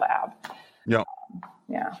another lab. Yeah.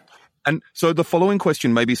 Yeah. And so the following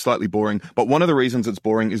question may be slightly boring, but one of the reasons it's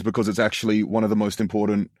boring is because it's actually one of the most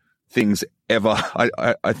important things ever.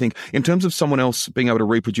 I think in terms of someone else being able to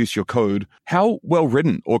reproduce your code, how well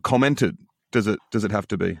written or commented does it have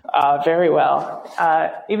to be? Very well.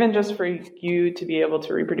 Even just for you to be able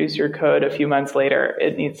to reproduce your code a few months later,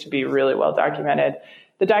 it needs to be really well documented.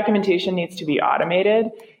 The documentation needs to be automated.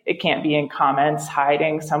 It can't be in comments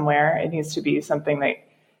hiding somewhere. It needs to be something that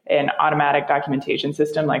an automatic documentation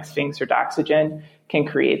system like Sphinx or Doxygen can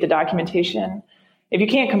create the documentation. If you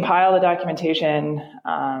can't compile the documentation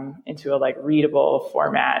into a readable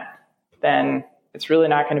format, then it's really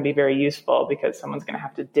not going to be very useful because someone's going to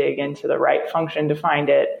have to dig into the right function to find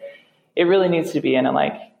it. It really needs to be in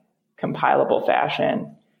a compilable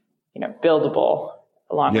fashion, buildable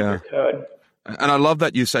along with your code. And I love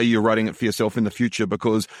that you say you're writing it for yourself in the future,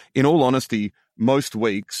 because in all honesty, most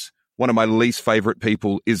weeks, one of my least favorite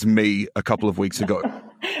people is me a couple of weeks ago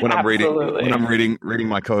when I'm reading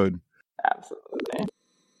my code. Absolutely.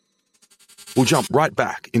 We'll jump right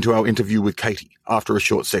back into our interview with Katy after a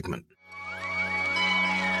short segment.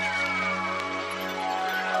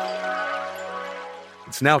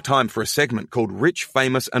 It's now time for a segment called Rich,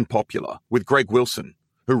 Famous and Popular with Greg Wilson,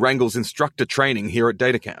 who wrangles instructor training here at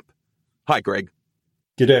DataCamp. Hi, Greg.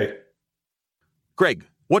 G'day. Greg,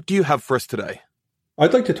 what do you have for us today?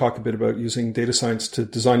 I'd like to talk a bit about using data science to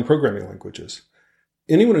design programming languages.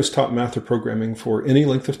 Anyone who's taught math or programming for any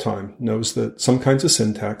length of time knows that some kinds of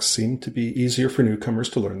syntax seem to be easier for newcomers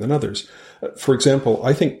to learn than others. For example,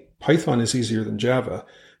 I think Python is easier than Java,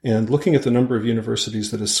 and looking at the number of universities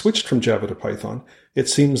that has switched from Java to Python, it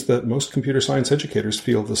seems that most computer science educators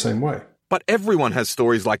feel the same way. But everyone has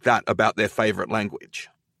stories like that about their favorite language.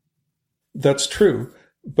 That's true,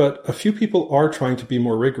 but a few people are trying to be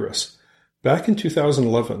more rigorous. Back in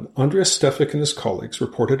 2011, Andreas Stefik and his colleagues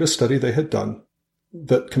reported a study they had done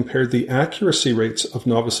that compared the accuracy rates of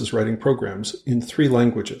novices writing programs in 3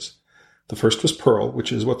 languages. The first was Perl,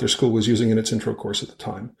 which is what their school was using in its intro course at the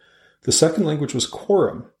time. The second language was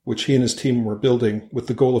Quorum, which he and his team were building with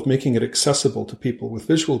the goal of making it accessible to people with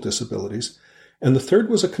visual disabilities. And the third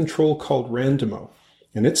was a control called Randomo,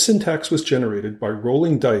 and its syntax was generated by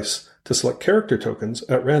rolling dice to select character tokens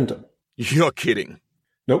at random. You're kidding.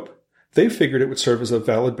 Nope. They figured it would serve as a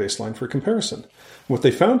valid baseline for comparison. What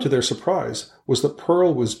they found to their surprise was that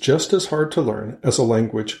Perl was just as hard to learn as a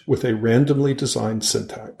language with a randomly designed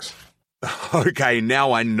syntax. Okay,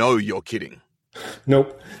 now I know you're kidding.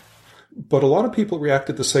 Nope. But a lot of people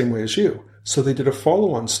reacted the same way as you, so they did a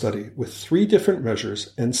follow-on study with 3 different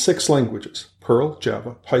measures and 6 languages: Perl,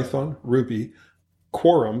 Java, Python, Ruby,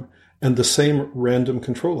 Quorum, and the same random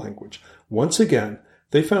control language. Once again,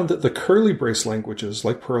 they found that the curly brace languages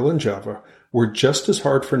like Perl and Java were just as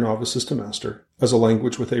hard for novices to master as a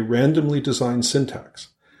language with a randomly designed syntax.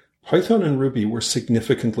 Python and Ruby were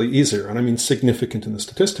significantly easier, and I mean significant in the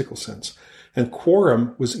statistical sense, and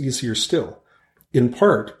Quorum was easier still, in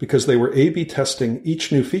part because they were A/B testing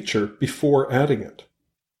each new feature before adding it.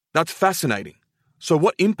 That's fascinating. So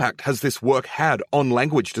what impact has this work had on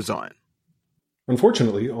language design?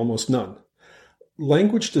 Unfortunately, almost none.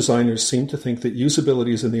 Language designers seem to think that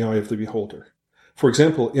usability is in the eye of the beholder. For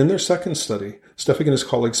example, in their second study, Stefik and his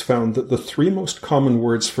colleagues found that the 3 most common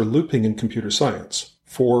words for looping in computer science,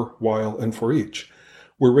 for, while, and for each,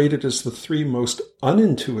 were rated as the 3 most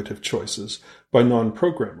unintuitive choices by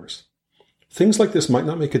non-programmers. Things like this might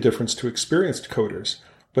not make a difference to experienced coders,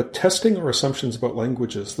 but testing our assumptions about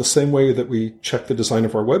languages the same way that we check the design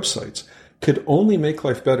of our websites could only make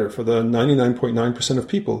life better for the 99.9% of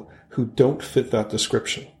people who don't fit that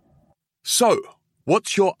description. So,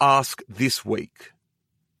 what's your ask this week?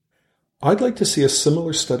 I'd like to see a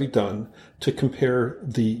similar study done to compare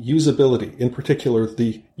the usability, in particular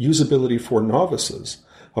the usability for novices,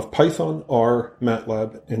 of Python, R,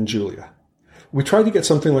 MATLAB, and Julia. We tried to get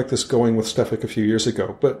something like this going with Stefik a few years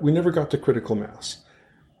ago, but we never got to critical mass.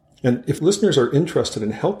 And if listeners are interested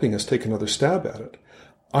in helping us take another stab at it,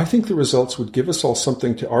 I think the results would give us all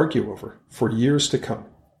something to argue over for years to come.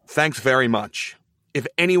 Thanks very much. If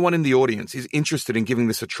anyone in the audience is interested in giving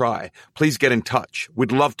this a try, please get in touch.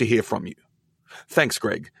 We'd love to hear from you. Thanks,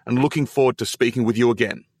 Greg, and looking forward to speaking with you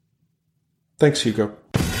again. Thanks, Hugo.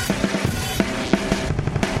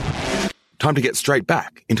 Time to get straight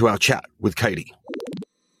back into our chat with Katy.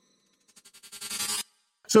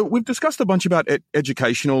 So we've discussed a bunch about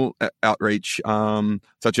educational outreach,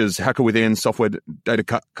 such as Hacker Within, software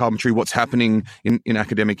data carpentry, what's happening in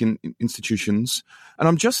academic institutions. And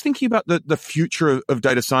I'm just thinking about the future of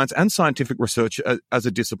data science and scientific research as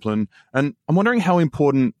a discipline. And I'm wondering how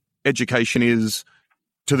important education is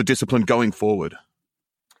to the discipline going forward.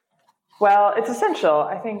 Well, it's essential.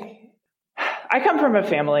 I think I come from a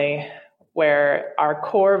family where our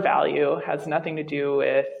core value has nothing to do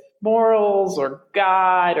with morals or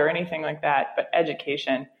God or anything like that, but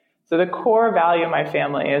education. So the core value of my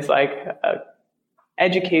family is like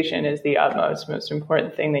education is the utmost, most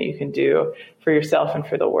important thing that you can do for yourself and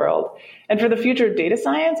for the world. And for the future of data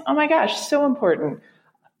science, oh my gosh, so important.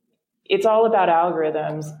 It's all about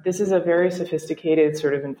algorithms. This is a very sophisticated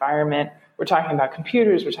sort of environment. We're talking about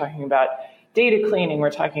computers. We're talking about data cleaning.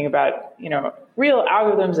 We're talking about, real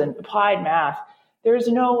algorithms and applied math. There's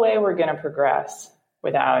no way we're going to progress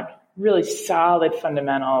without really solid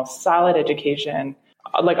fundamentals, solid education,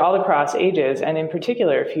 like all across ages. And in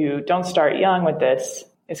particular, if you don't start young with this,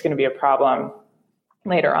 it's going to be a problem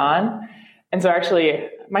later on. And so actually,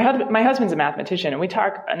 my husband's a mathematician, and we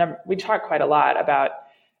talk quite a lot about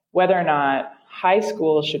whether or not high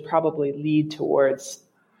school should probably lead towards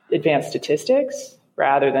advanced statistics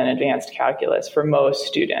rather than advanced calculus for most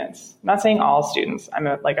students. I'm not saying all students. I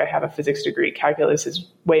have a physics degree. Calculus is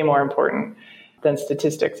way more important than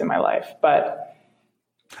statistics in my life. But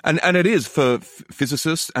and it is for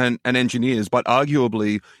physicists and engineers, but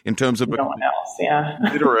arguably in terms of no one else, yeah,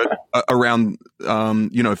 literate around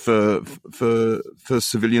for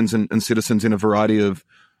civilians and citizens in a variety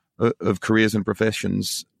of careers and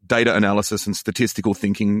professions, data analysis and statistical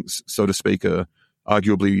thinking, so to speak, are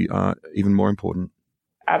arguably even more important.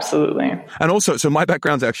 Absolutely. And also, so my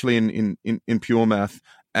background's actually in pure math,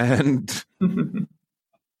 and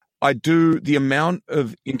I do the amount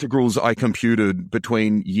of integrals I computed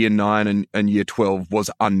between year 9 and year 12 was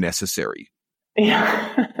unnecessary.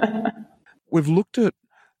 Yeah. We've looked at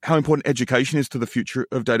how important education is to the future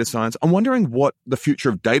of data science. I'm wondering what the future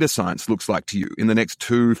of data science looks like to you in the next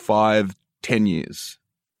 2, 5, 10 years.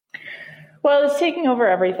 Well, it's taking over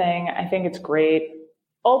everything. I think it's great.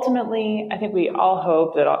 Ultimately, I think we all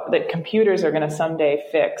hope that computers are going to someday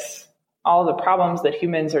fix all the problems that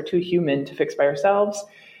humans are too human to fix by ourselves,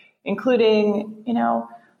 including,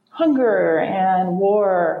 hunger and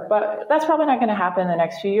war. But that's probably not going to happen in the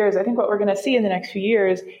next few years. I think what we're going to see in the next few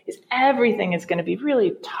years is everything is going to be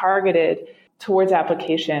really targeted towards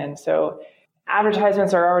application. So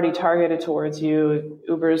advertisements are already targeted towards you.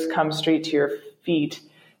 Ubers come straight to your feet.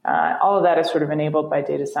 All of that is sort of enabled by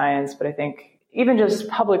data science. But I think even just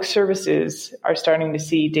public services are starting to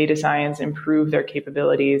see data science improve their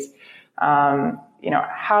capabilities.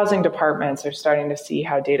 Housing departments are starting to see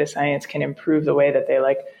how data science can improve the way that they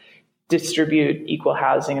distribute equal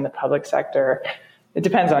housing in the public sector. It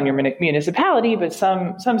depends on your municipality, but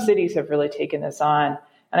some cities have really taken this on.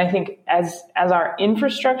 And I think as our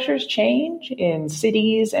infrastructures change in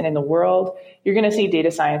cities and in the world, you're going to see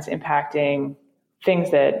data science impacting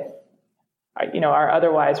things that are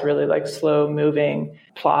otherwise really slow moving,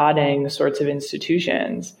 plodding sorts of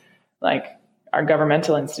institutions. Like our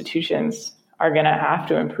governmental institutions are going to have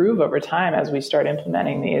to improve over time as we start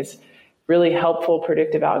implementing these really helpful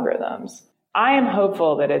predictive algorithms. I am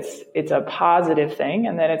hopeful that it's a positive thing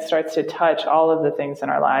and that it starts to touch all of the things in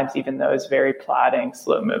our lives, even those very plodding,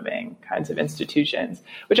 slow moving kinds of institutions,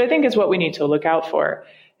 which I think is what we need to look out for.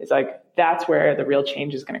 It's that's where the real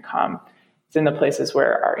change is going to come. It's in the places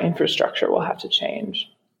where our infrastructure will have to change.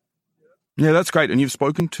 Yeah, that's great. And you've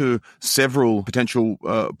spoken to several potential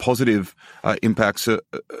positive impacts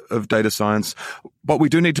of data science, but we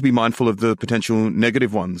do need to be mindful of the potential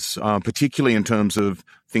negative ones, particularly in terms of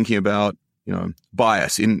thinking about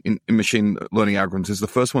bias in machine learning algorithms is the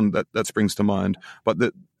first one that springs to mind. But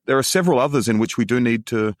there are several others in which we do need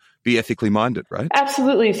to be ethically minded, right?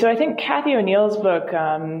 Absolutely. So I think Cathy O'Neill's book,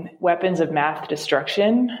 Weapons of Math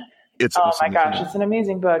Destruction, oh my gosh, it's an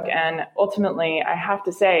amazing book. And ultimately, I have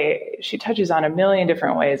to say, she touches on a million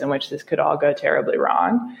different ways in which this could all go terribly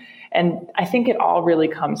wrong. And I think it all really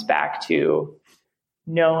comes back to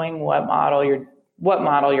knowing what model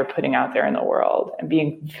you're putting out there in the world and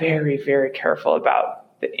being very, very careful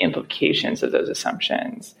about the implications of those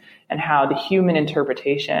assumptions and how the human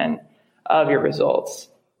interpretation of your results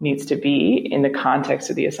needs to be in the context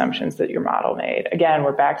of the assumptions that your model made. Again,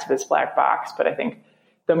 we're back to this black box, but I think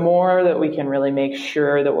the more that we can really make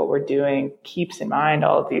sure that what we're doing keeps in mind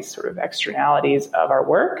all of these sort of externalities of our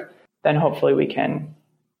work, then hopefully we can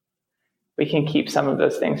keep some of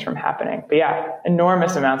those things from happening. But yeah,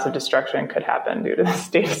 enormous amounts of destruction could happen due to this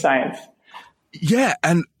data science. Yeah,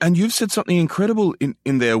 and you've said something incredible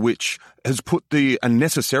in there, which has put the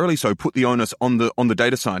onus on the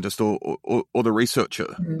data scientist or the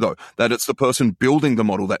researcher, though, that it's the person building the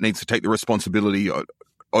model that needs to take the responsibility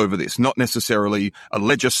over this, not necessarily a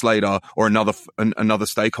legislator or another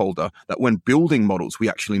stakeholder, that when building models, we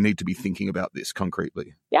actually need to be thinking about this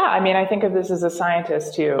concretely. Yeah, I mean, I think of this as a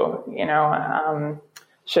scientist too.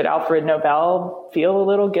 should Alfred Nobel feel a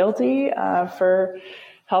little guilty for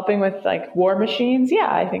helping with like war machines? Yeah,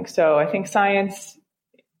 I think so. I think science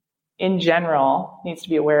in general needs to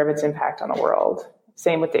be aware of its impact on the world.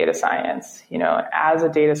 Same with data science. As a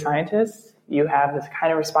data scientist, you have this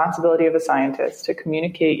kind of responsibility of a scientist to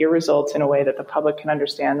communicate your results in a way that the public can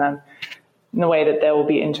understand them, in a way that they will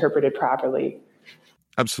be interpreted properly.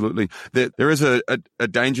 Absolutely. There is a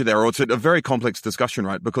danger there, or it's a very complex discussion,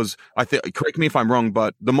 right? Because correct me if I'm wrong,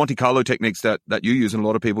 but the Monte Carlo techniques that you use and a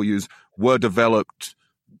lot of people use were developed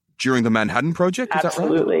during the Manhattan Project, is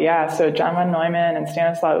Absolutely, that right? Yeah. So John von Neumann and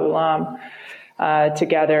Stanislaw Ulam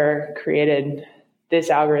together created this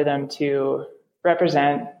algorithm to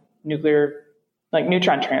represent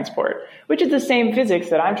neutron transport, which is the same physics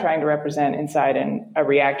that I'm trying to represent inside a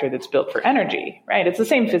reactor that's built for energy, right? It's the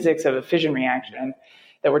same physics of a fission reaction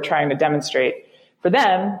that we're trying to demonstrate. For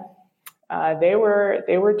them, they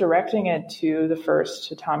were directing it to the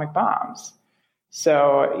first atomic bombs.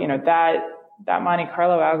 So, that Monte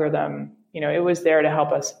Carlo algorithm, it was there to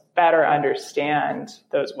help us better understand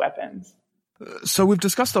those weapons. So we've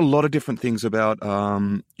discussed a lot of different things about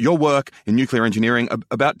your work in nuclear engineering,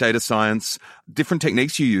 about data science, different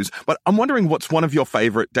techniques you use. But I'm wondering what's one of your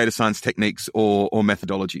favorite data science techniques or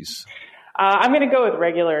methodologies? I'm going to go with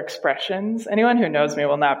regular expressions. Anyone who knows me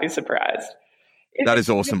will not be surprised. That is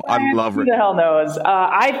awesome. I love it. Who the hell knows?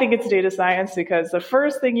 I think it's data science because the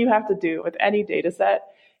first thing you have to do with any data set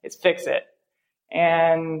is fix it.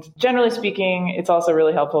 And generally speaking, it's also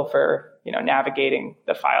really helpful for, navigating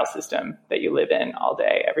the file system that you live in all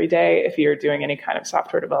day, every day, if you're doing any kind of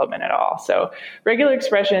software development at all. So regular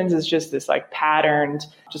expressions is just this like patterned,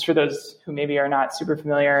 just for those who maybe are not super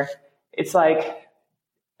familiar, it's like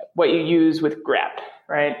what you use with grep,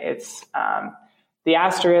 right? It's the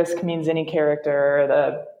asterisk means any character,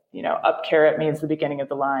 the up caret means the beginning of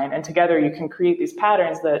the line, and together you can create these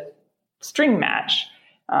patterns that string match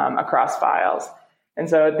across files. And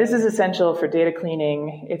so this is essential for data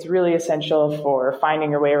cleaning. It's really essential for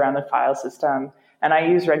finding your way around the file system. And I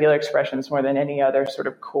use regular expressions more than any other sort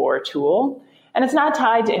of core tool. And it's not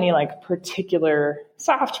tied to any like particular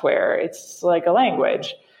software. It's like a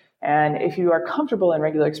language. And if you are comfortable in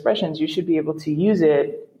regular expressions, you should be able to use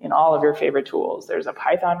it in all of your favorite tools. There's a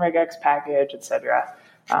Python regex package, etc.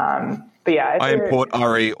 But yeah, I import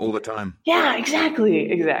RE all the time. Yeah,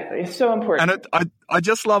 exactly. It's so important. And I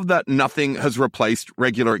just love that nothing has replaced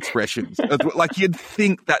regular expressions. Like you'd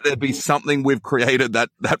think that there'd be something we've created that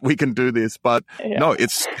we can do this, but no,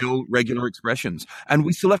 it's still regular expressions. And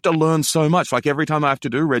we still have to learn so much. Like every time I have to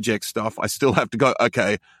do regex stuff, I still have to go,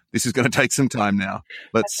 okay, this is going to take some time now.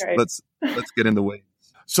 Let's get in the weeds.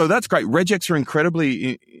 So that's great. Regex are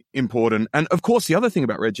incredibly important. And of course, the other thing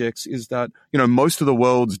about regex is that, most of the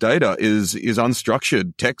world's data is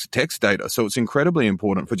unstructured text data. So it's incredibly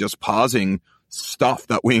important for just parsing stuff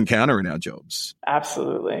that we encounter in our jobs.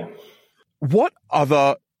 Absolutely. What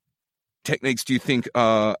other techniques do you think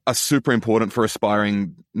are super important for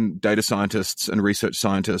aspiring data scientists and research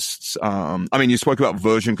scientists? You spoke about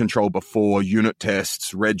version control before, unit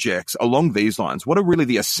tests, regex. Along these lines, what are really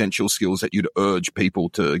the essential skills that you'd urge people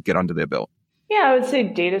to get under their belt? Yeah, I would say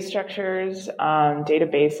data structures,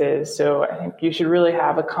 databases. So I think you should really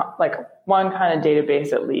have one kind of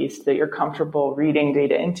database at least that you're comfortable reading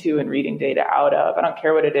data into and reading data out of. I don't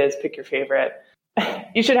care what it is, pick your favorite.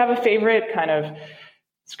 You should have a favorite kind of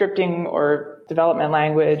scripting or development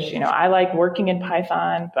language. I like working in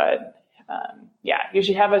Python, but you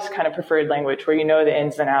should have a kind of preferred language where you know the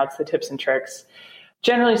ins and outs, the tips and tricks.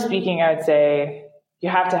 Generally speaking, I would say you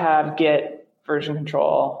have to have Git version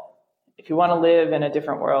control. If you want to live in a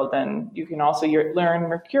different world, then you can also learn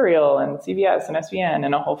Mercurial and CVS and SVN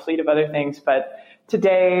and a whole fleet of other things. But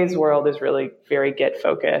today's world is really very Git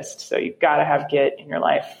focused. So you've got to have Git in your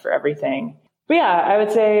life for everything. But yeah, I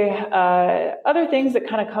would say other things that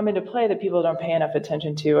kind of come into play that people don't pay enough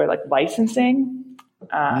attention to are like licensing.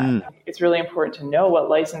 It's really important to know what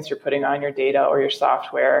license you're putting on your data or your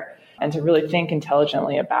software and to really think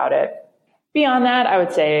intelligently about it. Beyond that, I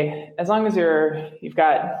would say as long as you've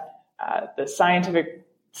got the scientific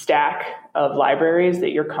stack of libraries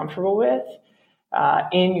that you're comfortable with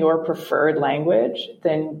in your preferred language,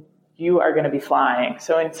 then you are going to be flying.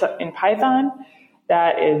 So in Python,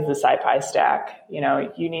 that is the SciPy stack.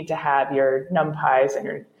 You need to have your NumPys and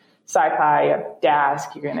your SciPy, you have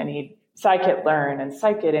Dask, you're going to need scikit-learn and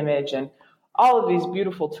scikit-image, and all of these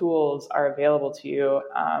beautiful tools are available to you.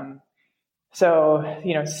 So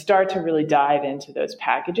start to really dive into those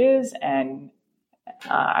packages. And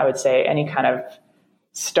I would say any kind of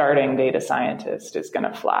starting data scientist is going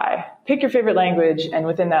to fly. Pick your favorite language, and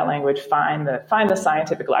within that language, find the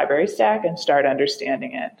scientific library stack and start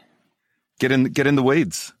understanding it. Get in the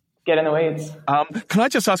weeds. Get in the weeds. Can I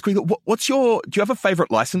just ask quickly, do you have a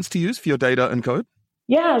favorite license to use for your data and code?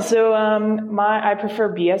 Yeah, so I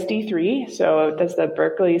prefer BSD3. So that's the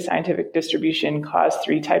Berkeley Scientific Distribution Clause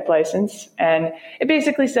 3 type license. And it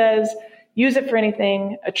basically says, use it for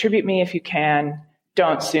anything, attribute me if you can,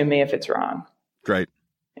 don't sue me if it's wrong. Great.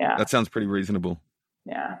 Yeah. That sounds pretty reasonable.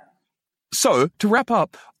 Yeah. So to wrap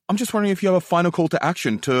up, I'm just wondering if you have a final call to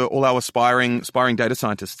action to all our aspiring data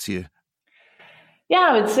scientists here. Yeah,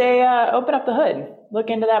 I would say open up the hood, look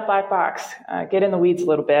into that black box, get in the weeds a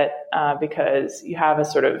little bit because you have a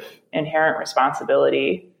sort of inherent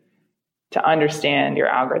responsibility to understand your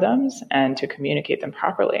algorithms and to communicate them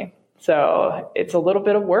properly. So it's a little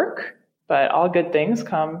bit of work, but all good things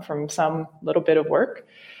come from some little bit of work.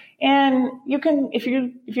 And you can, if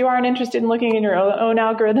you aren't interested in looking in your own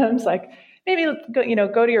algorithms, like maybe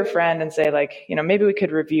go to your friend and say maybe we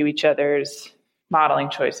could review each other's modeling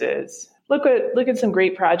choices. Look at some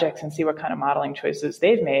great projects and see what kind of modeling choices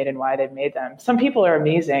they've made and why they've made them. Some people are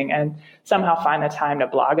amazing and somehow find the time to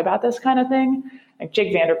blog about this kind of thing. Like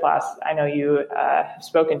Jake Vanderplas, I know you have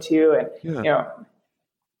spoken to, and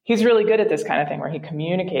he's really good at this kind of thing where he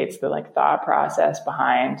communicates the thought process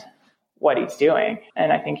behind what he's doing.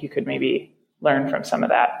 And I think you could maybe learn from some of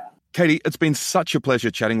that. Katy, it's been such a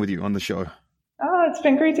pleasure chatting with you on the show. Oh, it's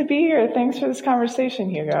been great to be here. Thanks for this conversation,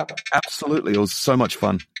 Hugo. Absolutely. It was so much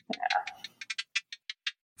fun. Yeah.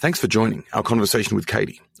 Thanks for joining our conversation with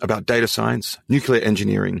Katy about data science, nuclear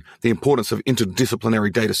engineering, the importance of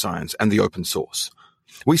interdisciplinary data science, and the open source.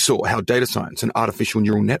 We saw how data science and artificial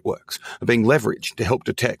neural networks are being leveraged to help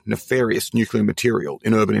detect nefarious nuclear material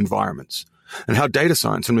in urban environments, and how data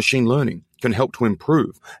science and machine learning can help to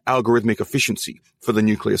improve algorithmic efficiency for the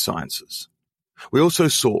nuclear sciences. We also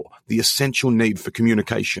saw the essential need for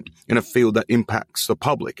communication in a field that impacts the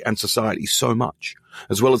public and society so much,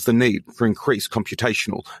 as well as the need for increased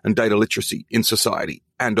computational and data literacy in society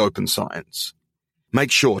and open science. Make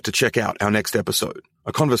sure to check out our next episode,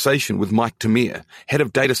 a conversation with Mike Tamir, head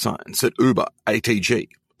of data science at Uber ATG,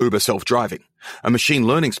 Uber Self-Driving, a machine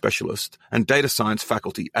learning specialist and data science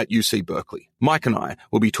faculty at UC Berkeley. Mike and I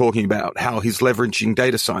will be talking about how he's leveraging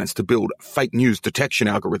data science to build fake news detection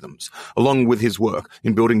algorithms, along with his work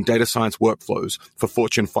in building data science workflows for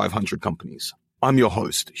Fortune 500 companies. I'm your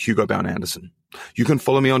host, Hugo Bown-Anderson. You can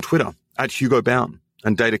follow me on Twitter at Hugo Bown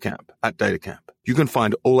and Datacamp at Datacamp. You can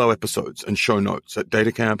find all our episodes and show notes at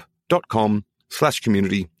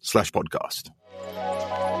datacamp.com/community/podcast.